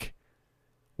 like,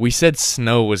 we said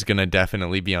Snow was going to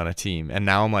definitely be on a team. And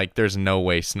now I'm like, there's no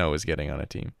way Snow is getting on a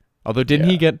team. Although, didn't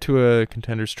he get to a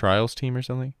Contenders Trials team or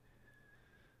something?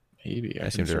 Maybe. I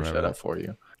can search that up for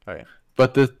you. Oh, yeah.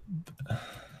 But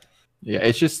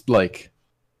it's just like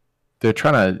they're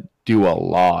trying to do a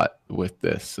lot with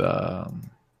this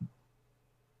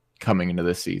coming into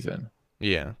this season.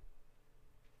 Yeah.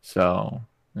 So,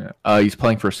 yeah. He's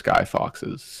playing for Sky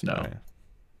Foxes, Snow. Oh, yeah.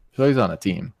 So he's on a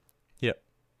team. Yep.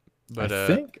 But I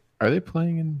think, are they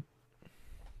playing in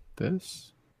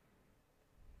this?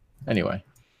 Anyway.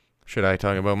 Should I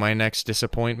talk about my next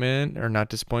disappointment, or not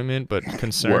disappointment, but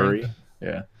concern? Worry.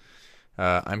 Yeah.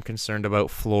 I'm concerned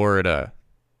about Florida.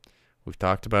 We've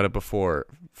talked about it before.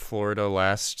 Florida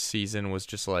last season was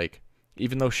just like,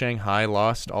 even though Shanghai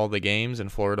lost all the games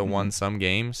and Florida won some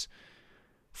games,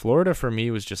 Florida for me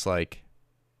was just like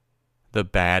the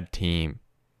bad team.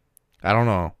 I don't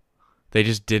know. They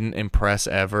just didn't impress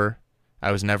ever.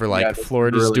 I was never like,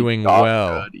 Florida's really doing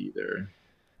well. Either.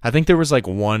 I think there was like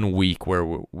 1 week where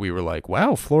we were like,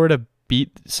 wow, Florida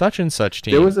beat such and such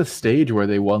team. There was a stage where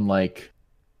they won like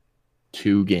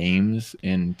 2 games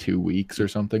in 2 weeks or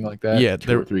something like that. Yeah,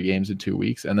 2 or 3 games in 2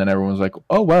 weeks, and then everyone was like,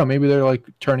 "Oh wow, maybe they're like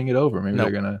turning it over. Maybe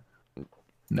they're gonna."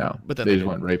 No, but then they just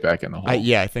went right back in the hole.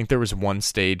 I think there was one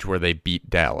stage where they beat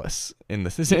Dallas in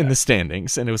the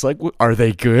standings, and it was like, are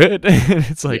they good?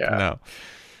 It's like no.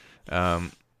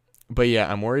 But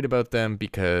yeah, I'm worried about them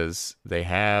because they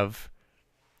have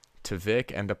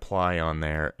Tavik and Apply on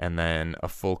there, and then a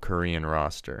full Korean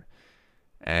roster.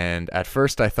 And at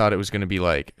first I thought it was going to be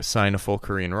like, sign a full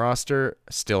Korean roster,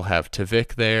 still have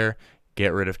Tavik there,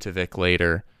 get rid of Tavik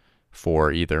later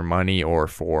for either money or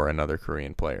for another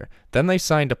Korean player. Then they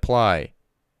signed Apply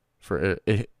for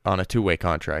on a 2-way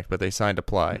contract, but they signed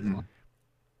Apply.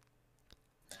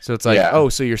 So it's like, oh,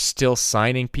 so you're still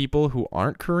signing people who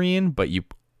aren't Korean, but you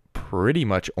pretty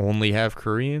much only have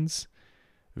Koreans?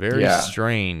 Very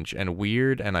strange and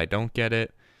weird, and I don't get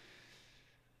it.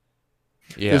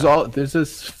 Yeah. There's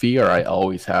this fear I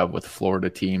always have with Florida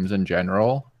teams in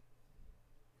general,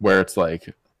 where it's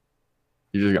like,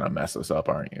 you're just gonna mess us up,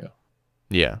 aren't you?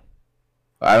 Yeah.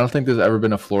 I don't think there's ever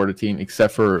been a Florida team,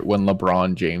 except for when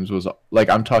LeBron James was, like,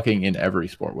 I'm talking in every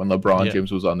sport, when LeBron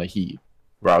James was on the Heat,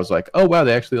 where I was like, oh wow,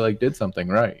 they actually like did something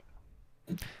right.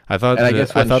 I thought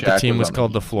the team was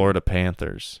called the Florida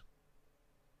Panthers.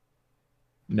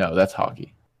 No, that's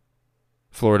hockey.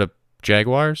 Florida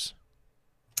Jaguars?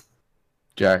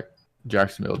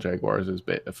 Jacksonville Jaguars is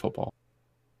football.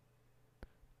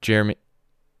 Jeremy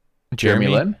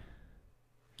Lin?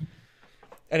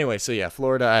 Anyway, so yeah,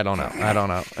 Florida, I don't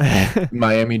know.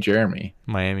 Miami Jeremy.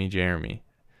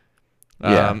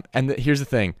 Yeah. And here's the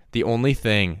thing. The only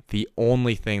thing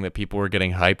that people were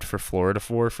getting hyped for Florida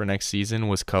for next season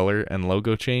was color and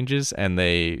logo changes, and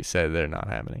they said they're not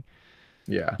happening.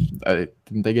 Yeah.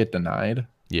 Didn't they get denied?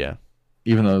 Yeah.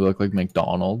 Even though they look like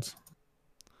McDonald's.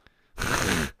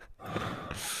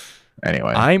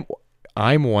 Anyway.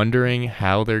 I'm wondering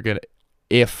how they're going to,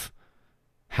 if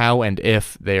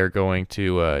they are going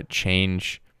to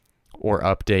change or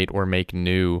update or make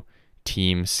new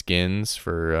team skins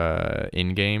for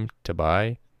in-game to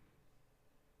buy.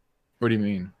 What do you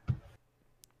mean?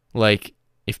 Like,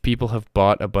 if people have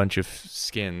bought a bunch of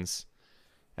skins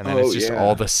and then it's just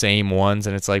all the same ones,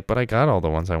 and it's like, but I got all the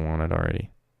ones I wanted already.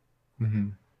 Mm-hmm.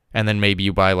 And then maybe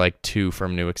you buy like 2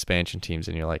 from new expansion teams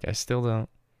and you're like, I still don't.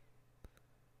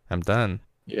 I'm done.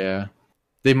 Yeah.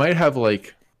 They might have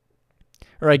like,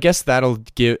 or I guess that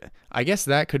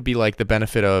could be like the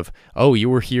benefit of, oh, you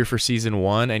were here for season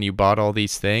 1 and you bought all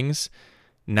these things.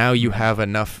 Now you have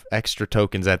enough extra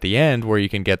tokens at the end where you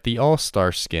can get the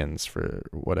all-star skins for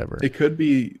whatever. It could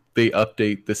be they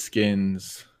update the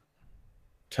skins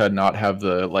to not have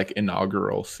the like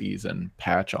inaugural season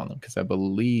patch on them, because I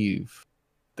believe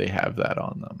they have that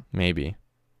on them. Maybe.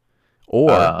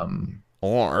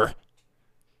 Or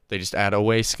they just add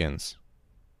away skins.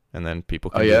 And then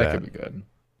people can do that. That could be good.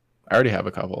 I already have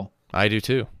a couple. I do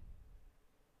too.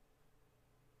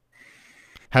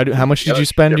 How much did you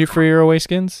spend for your away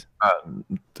skins?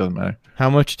 Doesn't matter. How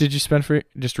much did you spend for,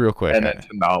 just real quick? And then to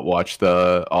not watch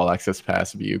the all access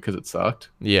pass view because it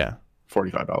sucked. Yeah.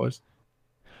 $45.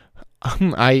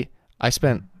 I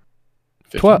spent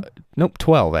 12. Nope,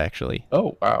 12 actually.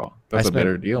 Oh wow, that's a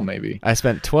better deal. Maybe I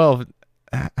spent 12.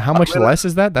 How much less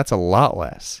is that? That's a lot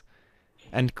less.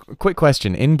 And quick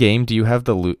question: in game, do you have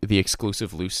the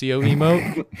exclusive Lucio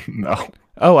emote? No.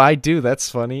 Oh, I do.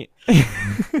 That's funny.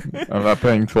 I'm not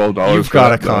paying $12. You've got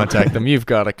to contact them. You've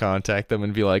got to contact them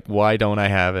and be like, "Why don't I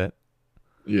have it?"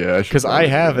 Yeah, because I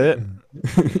have it.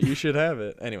 You should have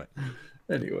it. Anyway,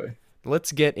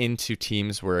 let's get into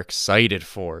teams we're excited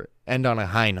for. End on a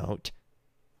high note.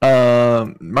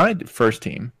 My first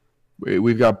team,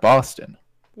 we've got Boston.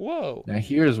 Whoa. Now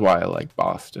here's why I like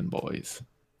Boston boys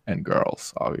and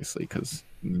girls, obviously, because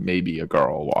maybe a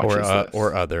girl watches this.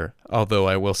 Or other. Although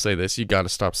I will say this, you got to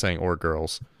stop saying "or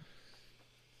girls."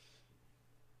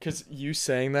 Because you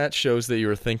saying that shows that you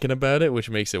were thinking about it,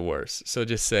 which makes it worse. So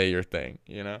just say your thing,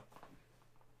 you know?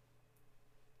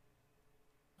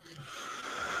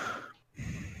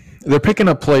 They're picking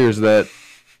up players that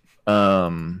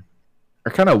are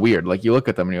kind of weird. Like, you look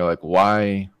at them and you're like,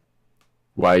 why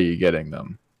why are you getting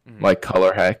them? Like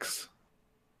color hex.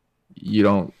 You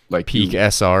don't like Peak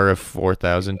SR of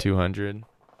 4,200.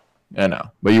 I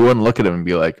know, but you wouldn't look at him and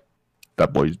be like,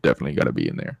 "That boy's definitely got to be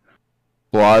in there."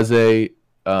 Blase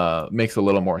makes a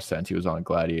little more sense. He was on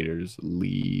Gladiators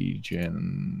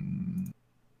Legion.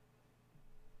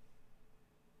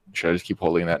 Should I just keep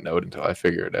holding that note until I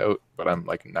figure it out? But I'm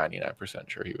like 99%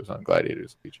 sure he was on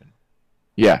Gladiators Legion.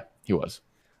 Yeah, he was.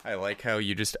 I like how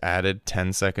you just added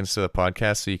 10 seconds to the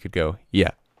podcast so you could go,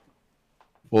 yeah.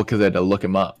 Well, because I had to look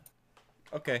him up.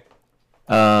 Okay.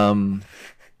 And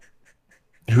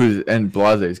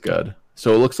Blase's good.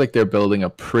 So it looks like they're building a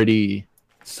pretty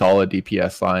solid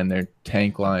DPS line. Their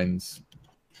tank line's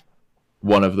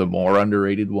one of the more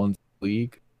underrated ones in the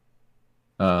league.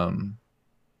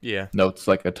 Yeah. Notes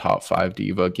like a top 5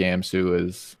 diva. Gamsu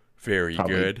is very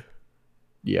probably good.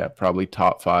 Yeah, probably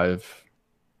top 5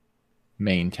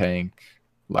 main tank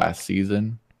last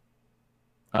season.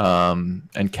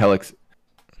 And Kellex,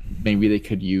 maybe they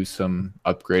could use some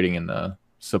upgrading in the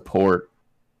support,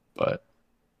 but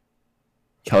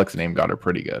Kellex and Aimgod are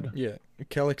pretty good. Yeah,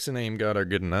 Kellex and Aimgod are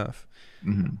good enough.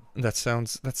 Mm-hmm. That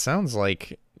sounds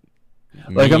like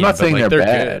mean, I'm not saying like, they're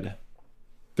bad. Good.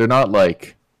 They're not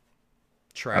like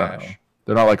trash.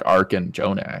 They're not like Ark and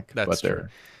Jonak. That's but true.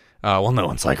 Well, no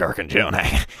one's like Ark and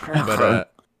Jonak.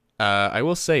 But I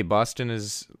will say Boston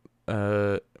is.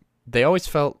 They always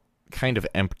felt kind of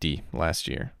empty last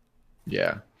year.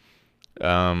 Yeah.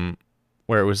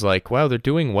 Where it was like, wow, they're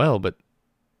doing well, but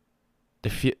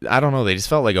I don't know. They just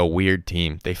felt like a weird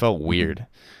team. They felt weird.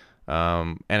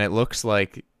 And it looks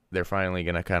like they're finally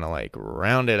gonna kind of like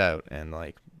round it out and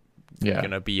like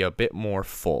gonna be a bit more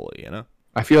full, you know.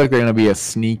 I feel like they're gonna be a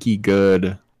sneaky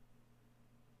good,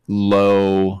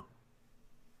 low,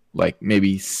 like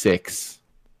maybe 6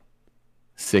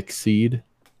 seed,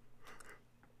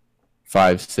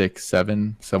 5, 6,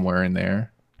 7, somewhere in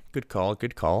there. Good call.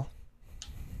 Good call.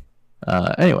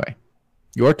 Anyway,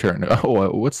 your turn.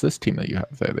 Oh, what's this team that you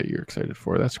have there that you're excited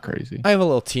for? That's crazy. I have a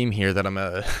little team here that I'm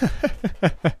a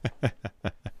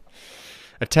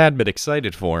tad bit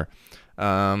excited for.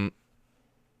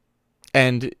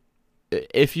 And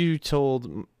if you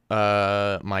told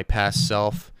my past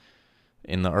self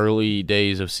in the early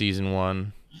days of season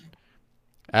 1,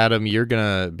 Adam, you're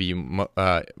going to be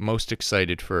most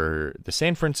excited for the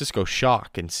San Francisco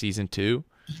Shock in season 2,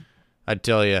 I'd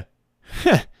tell you,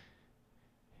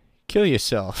 kill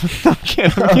yourself. I'm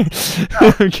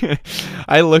kidding.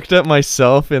 I looked at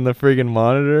myself in the friggin'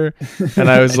 monitor, and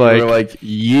I was like,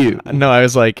 you. No, I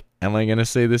was like, am I going to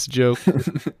say this joke?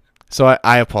 So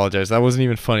I apologize. That wasn't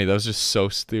even funny. That was just so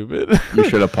stupid. You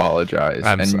should apologize.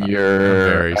 I'm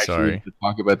very sorry. To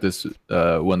talk about this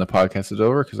when the podcast is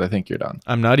over, because I think you're done.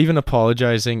 I'm not even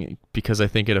apologizing because I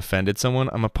think it offended someone.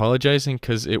 I'm apologizing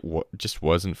because it just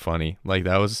wasn't funny. Like,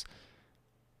 that was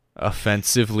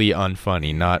offensively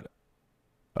unfunny, not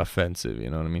offensive. You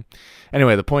know what I mean?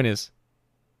 Anyway, the point is,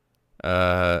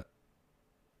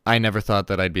 I never thought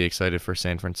that I'd be excited for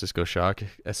San Francisco Shock,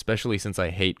 especially since I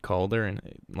hate Calder and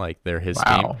like they're his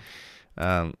team.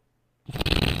 All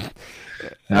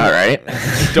right.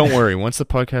 Don't worry. Once the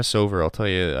podcast's over, I'll tell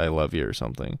you I love you or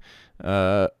something.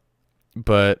 But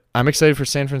I'm excited for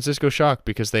San Francisco Shock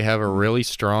because they have a really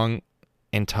strong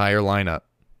entire lineup.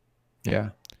 Yeah.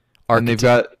 And they've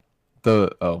got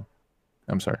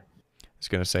I'm sorry. I was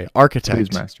going to say Architect.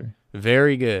 Please, Master.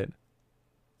 Very good.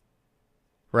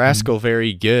 Rascal,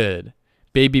 very good.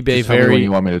 Baby Bay, just tell me when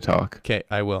you want me to talk. Okay,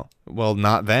 I will. Well,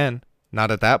 not then. Not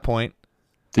at that point.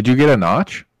 Did you get a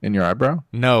notch in your eyebrow?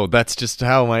 No, that's just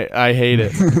how I hate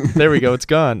it. There we go. It's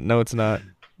gone. No, it's not.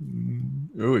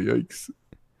 Oh, yikes.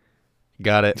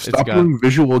 Got it. Stop it's gone. doing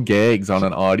visual gags on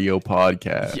an audio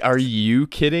podcast. Are you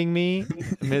kidding me,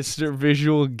 Mr.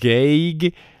 Visual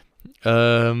Gag?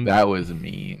 That was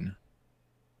mean.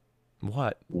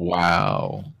 What?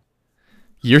 Wow.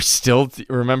 You're still...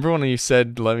 remember when you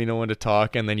said, let me know when to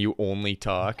talk, and then you only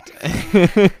talked?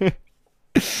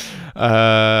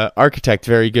 Architect,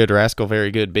 very good. Rascal, very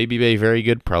good. Baby Bay, very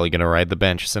good. Probably going to ride the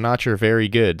bench. Sinatra, very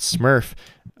good. Smurf,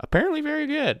 apparently very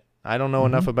good. I don't know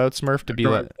enough about Smurf to be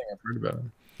like... I've heard about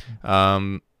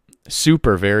him.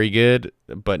 Super, very good,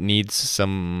 but needs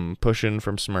some pushing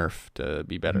from Smurf to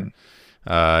be better.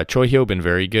 Choi Hyobin,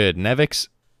 very good. Nevix,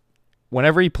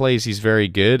 whenever he plays, he's very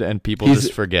good, and people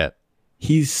just forget.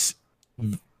 He's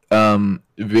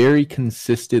very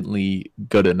consistently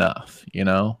good enough, you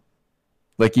know?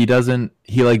 Like he does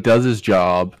his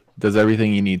job, does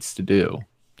everything he needs to do,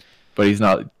 but he's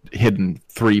not hitting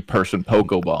 3-person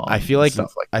pogo bomb. I feel like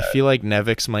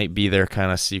Nevix might be their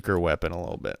kind of secret weapon a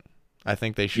little bit. I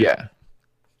think they should. Yeah.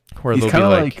 Where he's kind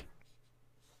of like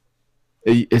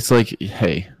It's like,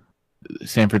 hey,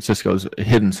 San Francisco's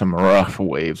hitting some rough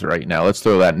waves right now. Let's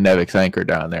throw that Nevix anchor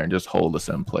down there and just hold us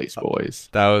in place, boys.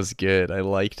 That was good. I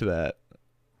liked that.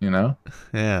 You know?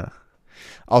 Yeah.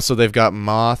 Also, they've got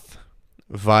Moth,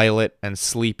 Violet, and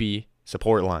Sleepy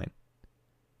support line.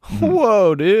 Mhm.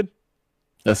 Whoa, dude.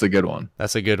 That's a good one.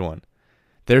 That's a good one.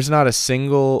 There's not a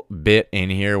single bit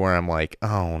in here where I'm like,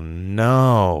 oh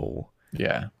no.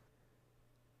 Yeah.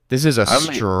 This is a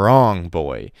strong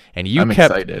boy. And I'm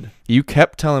excited. You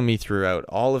kept telling me throughout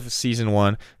all of season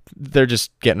 1, they're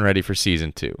just getting ready for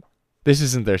season 2. This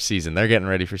isn't their season. They're getting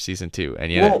ready for season 2.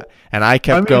 And I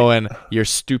kept going, you're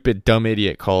stupid, dumb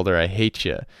idiot, Calder. I hate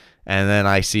you. And then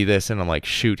I see this and I'm like,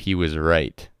 shoot, he was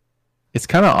right. It's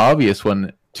kind of obvious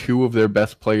when 2 of their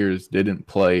best players didn't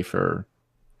play for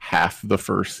half the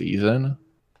first season.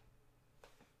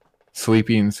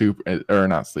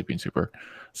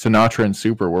 Sinatra and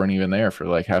Super weren't even there for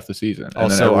like half the season. And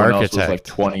also, then everyone Architect else was like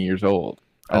 20 years old.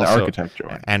 And also, Architect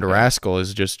joined. And Rascal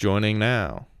is just joining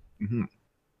now. Mm-hmm.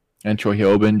 And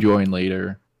Chohyobin joined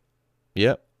later.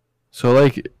 Yep. So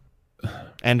like,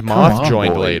 and Moth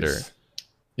joined later.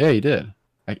 Yeah, he did.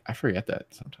 I forget that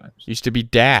sometimes. Used to be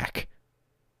Dak.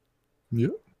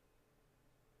 Yep.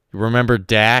 Remember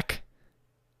Dak?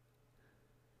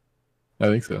 I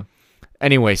think so.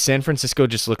 Anyway, San Francisco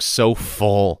just looks so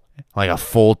full. Like a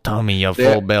full tummy, a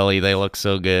full belly. They look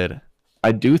so good.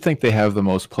 I do think they have the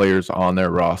most players on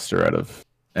their roster out of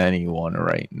anyone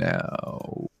right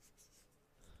now.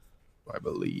 I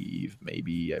believe.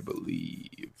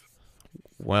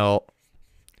 Well.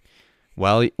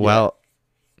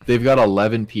 They've got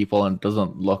 11 people, and it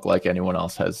doesn't look like anyone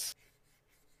else has.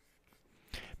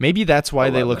 Maybe that's why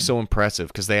 11. They look so impressive,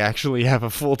 because they actually have a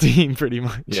full team, pretty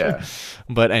much. Yeah.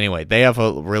 But anyway, they have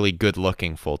a really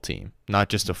good-looking full team. Not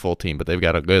just a full team, but they've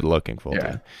got a good-looking full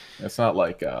team. It's not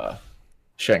like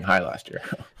Shanghai last year.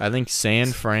 I think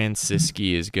San Francisco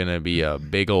is going to be a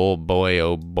big old boy,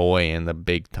 oh boy, in the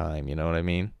big time. You know what I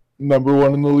mean? Number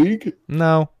 1 in the league?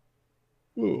 No.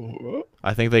 Oh.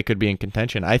 I think they could be in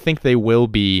contention. I think they will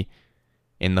be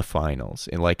in the finals,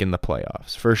 in the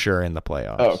playoffs. For sure in the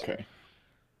playoffs. Oh, okay.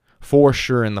 For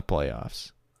sure in the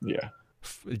playoffs. Yeah.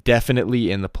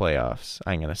 Definitely in the playoffs,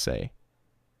 I'm going to say.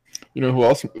 You know who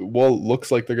else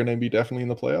looks like they're going to be definitely in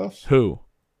the playoffs? Who?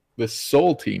 The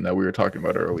Seoul team that we were talking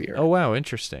about earlier. Oh, wow.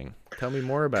 Interesting. Tell me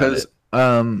more about it.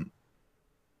 Because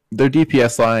their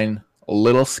DPS line, a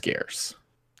little scarce.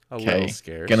 A little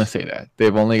scarce. Gonna say that.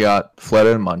 They've only got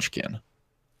Fleta and Munchkin.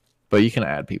 But you can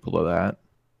add people to that.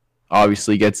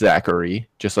 Obviously get Zachary,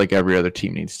 just like every other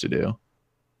team needs to do.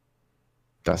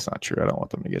 That's not true. I don't want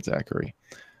them to get Zachary.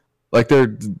 Like their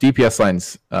DPS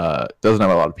lines doesn't have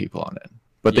a lot of people on it.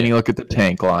 But then you look at the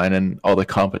tank line and all the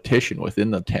competition within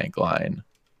the tank line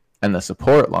and the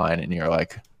support line, and you're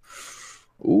like,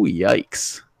 ooh,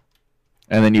 yikes.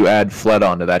 And then you add Fled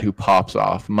onto that, who pops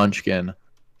off. Munchkin,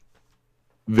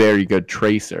 very good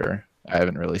tracer. I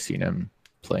haven't really seen him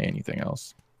play anything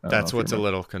else. That's what's a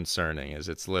little concerning, is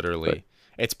it's literally,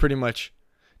 it's pretty much,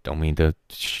 don't mean to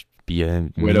be a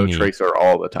Widow tracer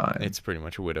all the time. It's pretty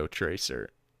much a Widow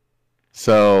tracer.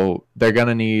 So they're going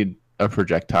to need a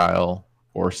projectile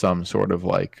or some sort of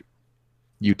like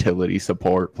utility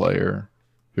support player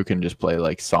who can just play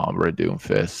like Sombra,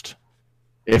 Doomfist,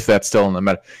 if that's still in the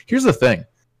meta. Here's the thing.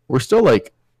 We're still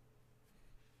like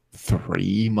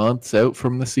 3 months out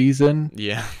from the season.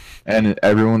 Yeah. And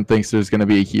everyone thinks there's going to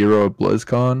be a hero at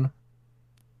BlizzCon.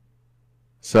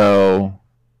 So,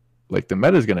 like, the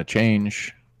meta is going to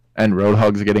change. And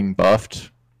Roadhog's getting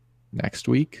buffed next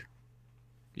week.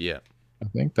 Yeah. I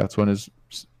think that's when his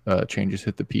changes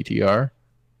hit the PTR.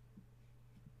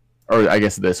 Or I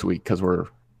guess this week, because we're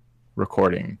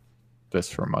recording this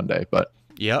for Monday. But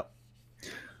yep.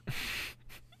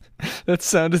 That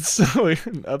sounded so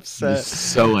upset.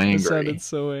 So angry. That sounded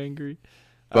so angry.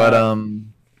 But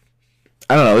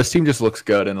I don't know. This team just looks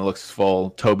good and it looks full.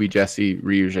 Toby, Jesse,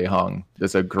 Ryu Jae-hong.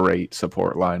 That's a great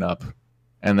support lineup.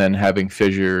 And then having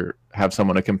Fissure have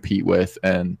someone to compete with,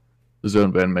 and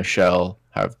Zunba and Michelle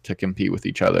have to compete with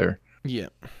each other. Yeah.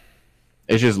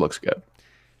 It just looks good.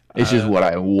 It's just what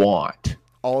I want.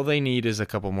 All they need is a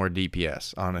couple more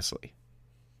DPS, honestly.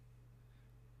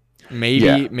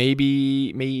 Maybe,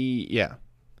 yeah.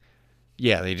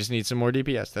 Yeah, they just need some more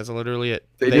DPS. That's literally it.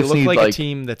 They look like a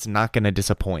team that's not going to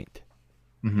disappoint.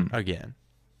 Mm-hmm. Again.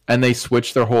 And they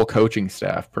switched their whole coaching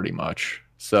staff pretty much.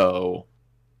 So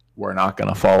we're not going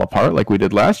to fall apart like we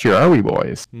did last year, are we,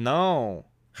 boys? No.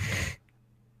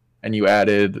 And you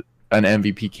added an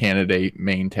MVP candidate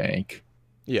main tank.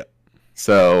 Yeah.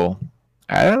 So,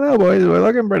 I don't know, boys. We're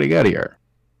looking pretty good here.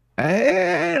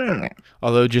 I don't know.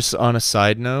 Although, just on a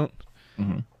side note,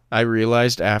 Mm-hmm. I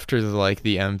realized after the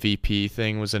MVP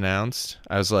thing was announced,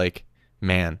 I was like,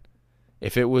 man,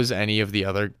 if it was any of the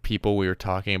other people we were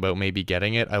talking about maybe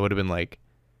getting it, I would have been like,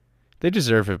 they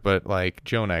deserve it, but like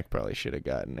Jonak probably should have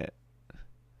gotten it.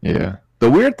 Yeah. The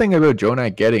weird thing about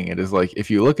Jonak getting it is like if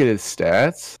you look at his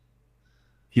stats,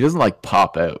 he doesn't like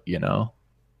pop out, you know?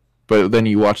 But then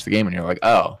you watch the game and you're like,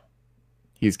 oh,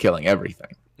 he's killing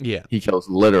everything. Yeah. He kills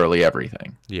literally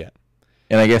everything. Yeah.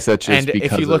 And I guess that's just and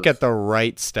because if you look at the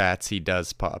right stats, he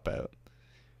does pop out.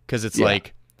 Because it's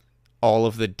like all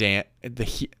of the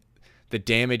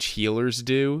damage healers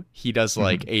do, he does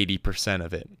like 80%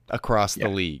 of it across the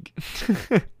league.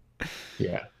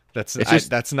 Yeah.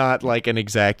 That's not like an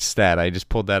exact stat. I just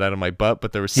pulled that out of my butt,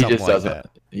 but there was something like that.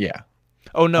 Yeah.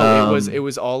 Oh no, it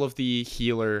was all of the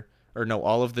healer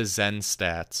all of the Zen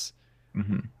stats.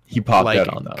 Mm-hmm. He popped out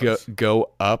on those.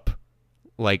 Go up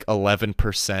like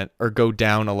 11% or go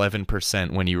down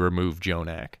 11% when you remove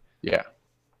Jonak. Yeah.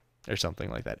 Or something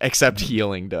like that. Except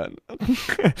healing done.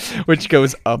 Which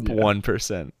goes up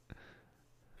 1%.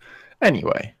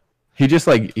 Anyway, he's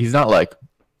not like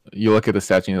you look at the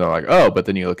stats and you're like, oh, but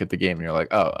then you look at the game and you're like,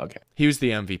 oh, okay. He was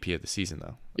the MVP of the season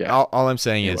though. Yeah. All I'm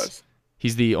saying is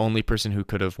he's the only person who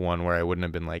could have won where I wouldn't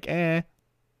have been like, eh.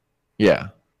 Yeah.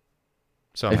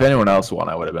 So if anyone else won,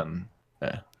 I would have been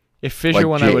If Fisher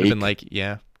won, I would have been like,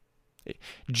 yeah.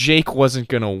 Jake wasn't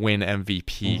going to win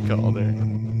MVP, Calder.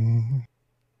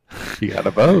 You got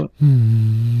to vote.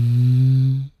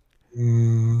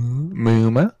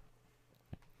 Mooma.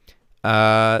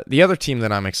 The other team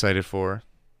that I'm excited for,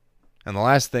 and the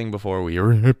last thing before we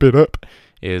wrap it up,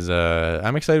 is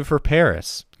I'm excited for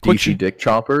Paris. DC Dick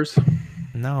Choppers?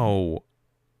 No.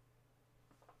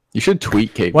 You should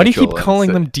tweet Kate. Why do you keep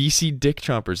calling them DC Dick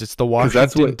Chompers? It's the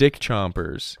Washington Dick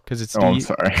Chompers. Because it's. I'm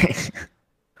sorry.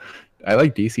 I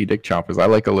like DC Dick Chompers. I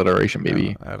like alliteration,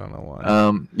 baby. I don't know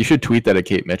why. You should tweet that at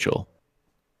Kate Mitchell,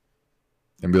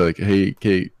 and be like, "Hey,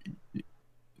 Kate,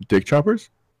 Dick Choppers,"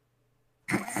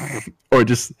 or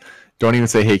just don't even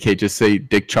say, "Hey, Kate." Just say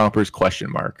Dick Chompers ?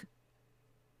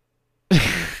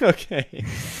 Okay.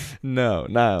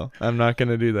 No, I'm not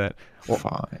gonna do that. Well,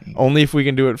 fine. Only if we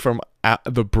can do it from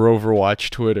the Broverwatch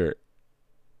Twitter.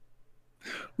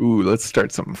 Ooh, let's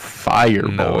start some fire,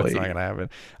 No, boy. it's not gonna happen.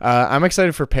 I'm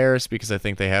excited for Paris because I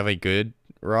think they have a good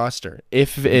roster.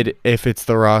 If it's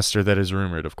the roster that is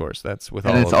rumored, of course, that's with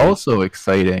all. And it's also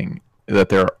exciting that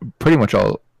they're pretty much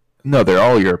all. No, they're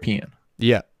all European.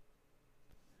 Yeah.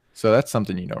 So that's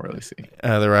something you don't really see.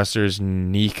 The roster is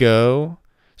Nico,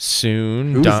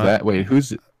 Soon. Who's that? Wait,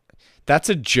 who's? That's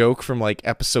a joke from like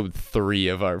episode 3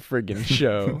 of our friggin'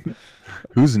 show.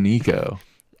 Who's Nico?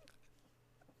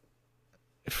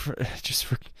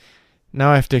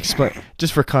 Now I have to explain.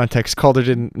 Just for context, Calder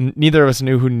didn't. Neither of us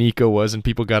knew who Nico was, and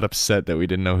people got upset that we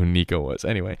didn't know who Nico was.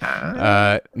 Anyway,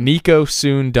 Nico,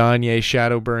 Soon, Danye,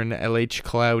 Shadowburn, LH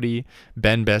Cloudy,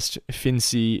 Ben Best,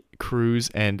 Fincy,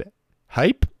 Cruz, and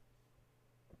Hype.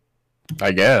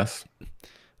 I guess.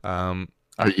 Are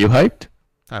you hyped?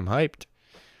 I'm hyped.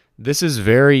 This is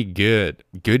very good.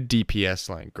 Good DPS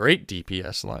line. Great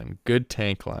DPS line. Good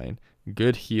tank line.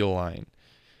 Good heal line.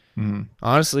 Mm-hmm.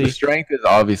 Honestly, the strength is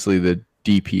obviously the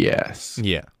DPS.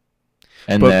 Yeah.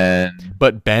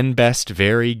 But Ben Best,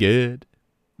 very good.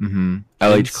 Mm-hmm.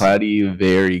 LH Cloudy,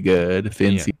 very good.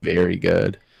 Fincy, very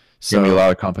good. So gonna be a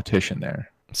lot of competition there.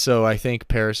 So I think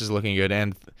Paris is looking good,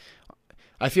 and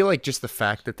I feel like just the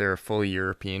fact that they're a fully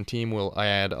European team will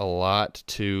add a lot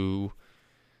to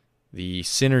the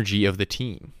synergy of the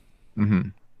team. Mm-hmm.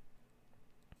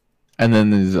 And then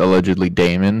there's allegedly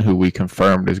Damon, who we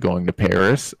confirmed is going to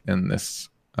Paris in this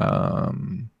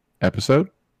episode.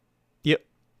 Yep.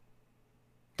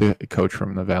 The coach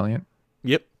from the Valiant.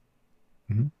 Yep.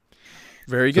 Mm-hmm.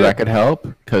 Very good. So that could help,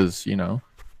 because, you know.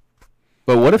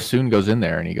 But what if Soon goes in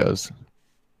there and he goes,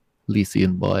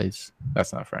 Lycian boys.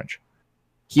 That's not French.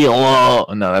 Hello.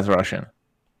 No, that's Russian.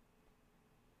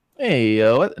 Hey,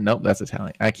 what? Nope, that's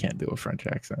Italian. I can't do a French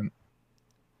accent.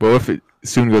 But what if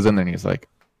Soon goes in there and he's like,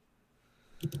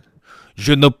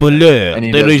 Je ne peux lire. And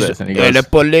he does this, and he goes,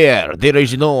 there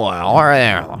is no.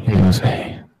 He goes,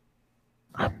 hey,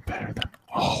 I'm better than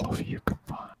all of you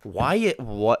combined. Why?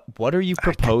 What are you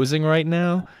proposing right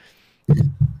now?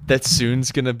 That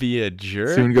Soon's gonna be a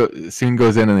jerk. Soon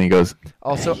goes in and he goes.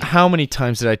 Also, how many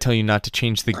times did I tell you not to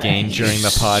change the game during the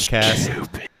podcast?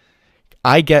 Stupid.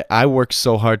 I work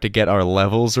so hard to get our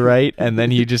levels right, and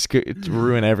then you just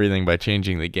ruin everything by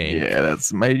changing the game. Yeah,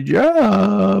 that's my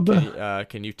job.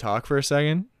 Can you talk for a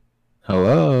second?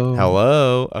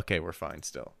 Hello. Okay, we're fine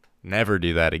still. Never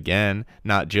do that again.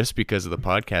 Not just because of the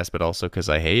podcast, but also because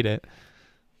I hate it.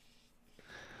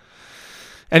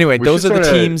 Anyway, We those are should the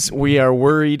sorta- teams we are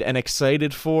worried and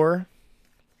excited for.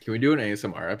 Can we do an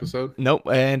ASMR episode? Nope,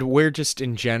 and we're just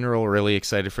in general really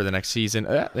excited for the next season,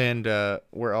 and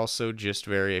we're also just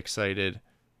very excited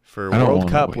for I don't World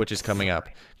wanna Cup, wait. which is coming up.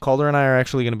 Calder and I are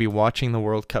actually going to be watching the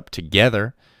World Cup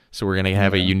together, so we're going to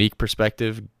have a Yeah. unique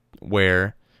perspective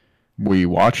where We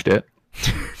watched it.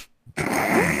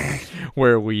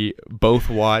 we both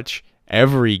watch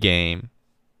every game.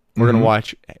 We're Mhm. gonna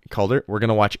watch Calder. We're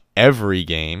gonna watch every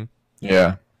game.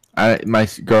 Yeah. My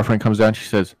girlfriend comes down. She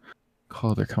says,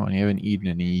 Calder, come on. You haven't eaten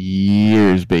in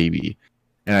years, baby.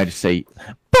 And I just say,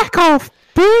 back off,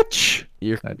 bitch.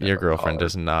 Your I never girlfriend call her.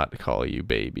 does not call you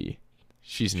baby.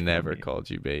 She's never me. called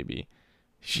you baby.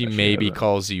 She No, she maybe hasn't.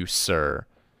 calls you sir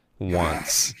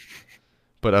once.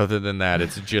 But other than that,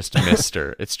 it's just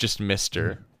Mister. It's just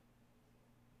Mister.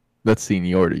 That's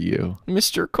senior to you.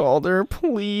 Mr. Calder,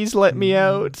 please let me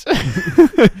out.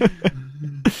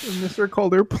 Mr.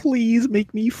 Calder, please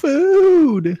make me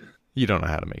food. You don't know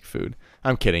how to make food.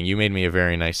 I'm kidding. You made me a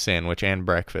very nice sandwich and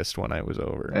breakfast when I was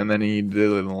over. And then he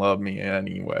didn't love me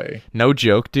anyway. No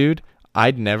joke, dude.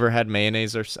 I'd never had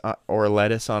mayonnaise or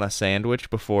lettuce on a sandwich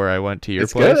before I went to your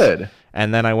It's place. good.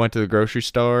 And then I went to the grocery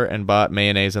store and bought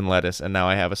mayonnaise and lettuce, and now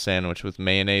I have a sandwich with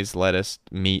mayonnaise, lettuce,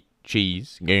 meat,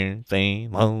 cheese, on I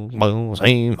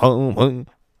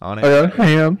it. got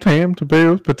ham,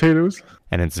 tomatoes, potatoes.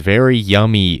 And it's very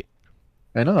yummy.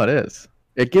 I know it is.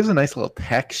 It gives a nice little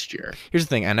texture. Here's the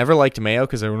thing. I never liked mayo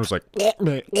because everyone was like,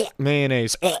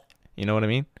 mayonnaise. You know what I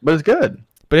mean? But it's good.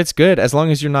 But it's good as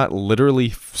long as you're not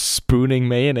literally spooning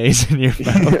mayonnaise in your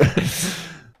mouth.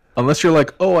 Unless you're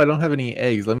like, oh, I don't have any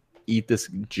eggs. Let me eat this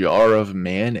jar of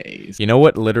mayonnaise. You know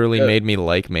what literally Yeah. made me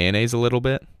like mayonnaise a little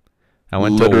bit? I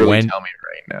went Literally to tell me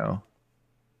right now.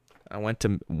 I went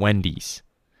to Wendy's,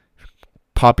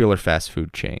 popular fast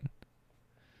food chain,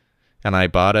 and I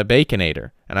bought a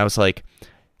Baconator. And I was like,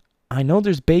 I know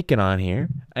there's bacon on here.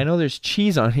 I know there's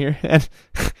cheese on here, and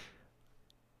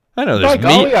I know there's By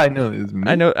golly, meat. I know there's meat.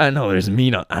 I know there's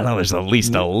meat on. I know there's at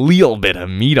least a little bit of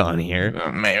meat on here.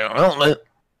 I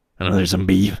know there's some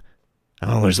beef. I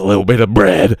know there's a little bit of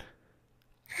bread.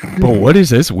 But what is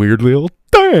this weird little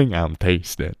thing I'm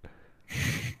tasting?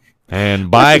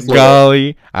 And by What's this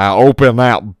golly, I open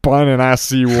that bun and I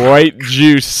see white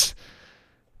juice.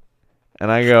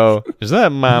 And I go, is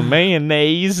that my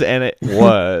mayonnaise? And it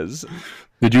was.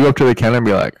 Did you go up to the counter and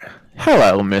be like,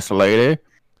 hello, Miss Lady.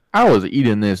 I was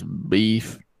eating this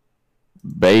beef,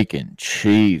 bacon,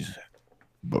 cheese,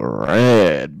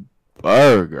 bread,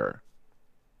 burger,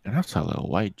 and I saw a little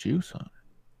white juice on it.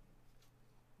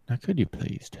 Now, could you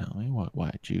please tell me what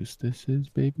white juice this is,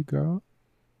 baby girl?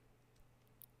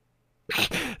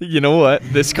 You know what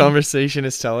this conversation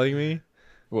is telling me?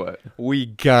 What? We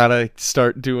gotta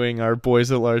start doing our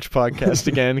Boys at Large podcast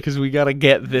again because we gotta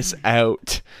get this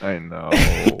out. I know.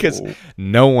 Because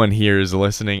no one here is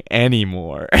listening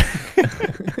anymore.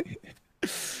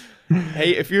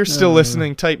 Hey, if you're still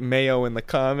listening, type mayo in the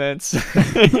comments.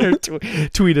 Or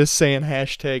tweet us saying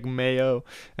hashtag mayo.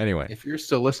 Anyway. If you're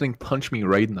still listening, punch me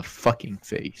right in the fucking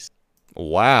face.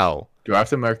 Wow. Do I have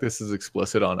to mark this as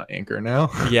explicit on Anchor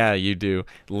now? Yeah, you do.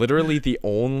 Literally the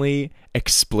only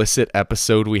explicit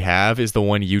episode we have is the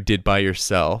one you did by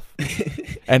yourself.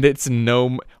 And it's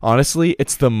honestly,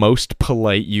 it's the most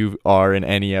polite you are in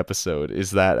any episode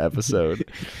is that episode.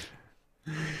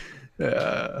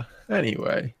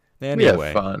 Anyway.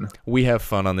 Anyway, we have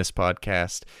fun on this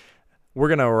podcast. We're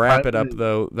going to wrap it up,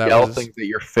 though. That Yell was things at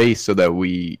your face so that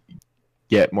we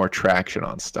get more traction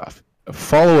on stuff.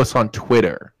 Follow us on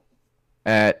Twitter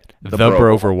at The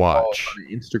Broverwatch. On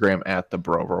Instagram at The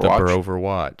Broverwatch. The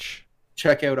Broverwatch.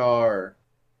 Check out our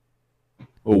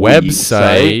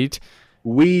website.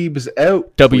 Weebs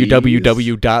out.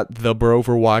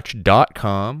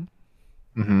 www.thebroverwatch.com.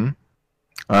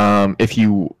 If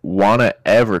you want to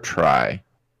ever try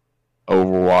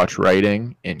Overwatch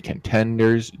writing in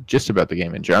contenders, just about the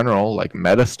game in general, like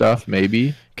meta stuff,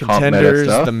 maybe Contenders,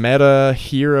 stuff, the meta,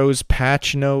 heroes,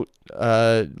 patch note,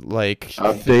 like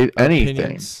update, anything,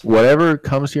 opinions. whatever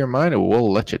comes to your mind,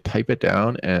 we'll let you type it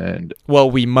down. And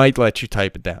well, we might let you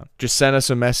type it down. Just send us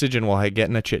a message and we'll get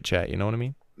in a chit chat. You know what I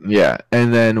mean? yeah,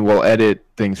 and then we'll edit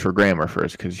things for grammar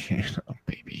first, because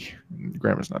baby,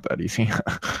 grammar's not that easy.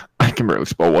 I can barely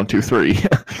spell 1, 2, 3.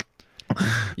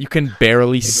 You can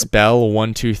barely spell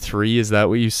 1, 2, 3. Is that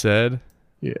what you said?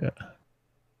 Yeah.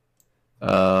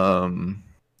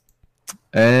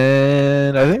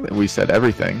 And I think that we said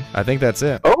everything. I think that's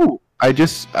it. Oh, I've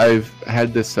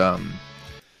had this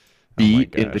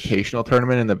beat gosh. invitational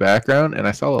tournament in the background, and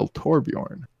I saw a little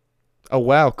Torbjorn. Oh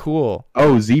wow, cool.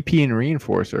 Oh, ZP and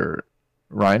Reinforce.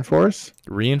 Reinforce.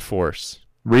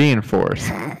 Reinforce.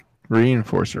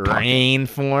 Reinforcer.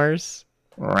 Rainforce.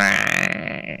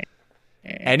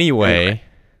 Anyway.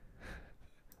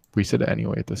 We said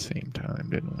anyway at the same time,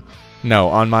 didn't we? No,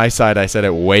 on my side, I said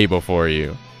it way before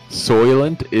you.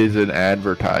 Soylent is an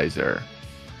advertiser.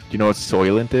 Do you know what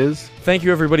Soylent is? Thank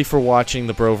you, everybody, for watching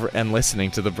and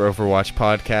listening to the Broverwatch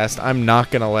podcast. I'm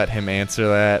not going to let him answer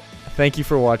that. Thank you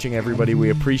for watching, everybody. We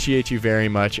appreciate you very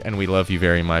much, and we love you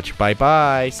very much.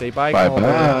 Bye-bye. Say bye, Calder.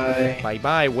 Bye-bye.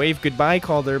 Bye-bye. Wave goodbye,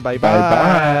 Calder. Bye-bye.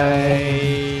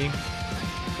 Bye-bye.